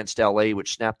win against LA,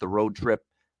 which snapped the road trip.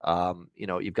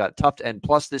 You've got tough, and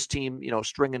plus this team,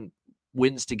 stringing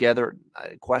wins together.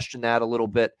 I question that a little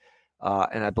bit.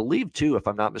 And I believe too, if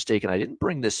I'm not mistaken, I didn't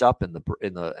bring this up in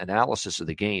the analysis of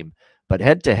the game, but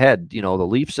head to head, the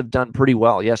Leafs have done pretty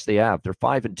well. Yes, they have. They're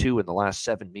 5-2 in the last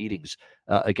 7 meetings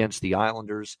against the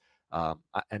Islanders.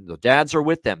 And the dads are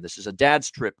with them. This is a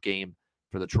dad's trip game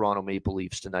for the Toronto Maple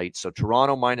Leafs tonight. So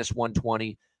Toronto minus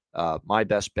 120, my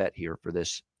best bet here for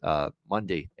this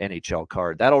Monday NHL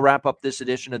card. That'll wrap up this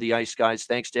edition of the Ice Guys.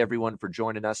 Thanks to everyone for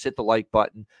joining us. Hit the like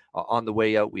button on the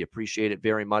way out. We appreciate it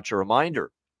very much. A reminder,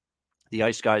 the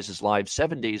Ice Guys is live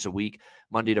 7 days a week,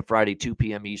 Monday to Friday, 2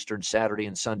 p.m. Eastern, Saturday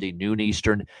and Sunday, noon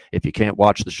Eastern. If you can't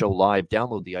watch the show live,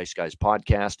 download the Ice Guys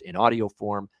podcast in audio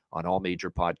form on all major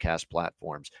podcast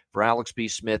platforms. For Alex B.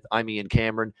 Smith, I'm Ian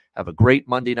Cameron. Have a great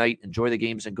Monday night. Enjoy the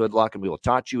games and good luck. And we will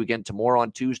talk to you again tomorrow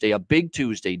on Tuesday, a big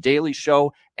Tuesday daily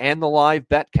show and the live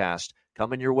betcast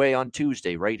coming your way on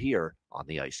Tuesday right here on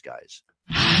the Ice Guys.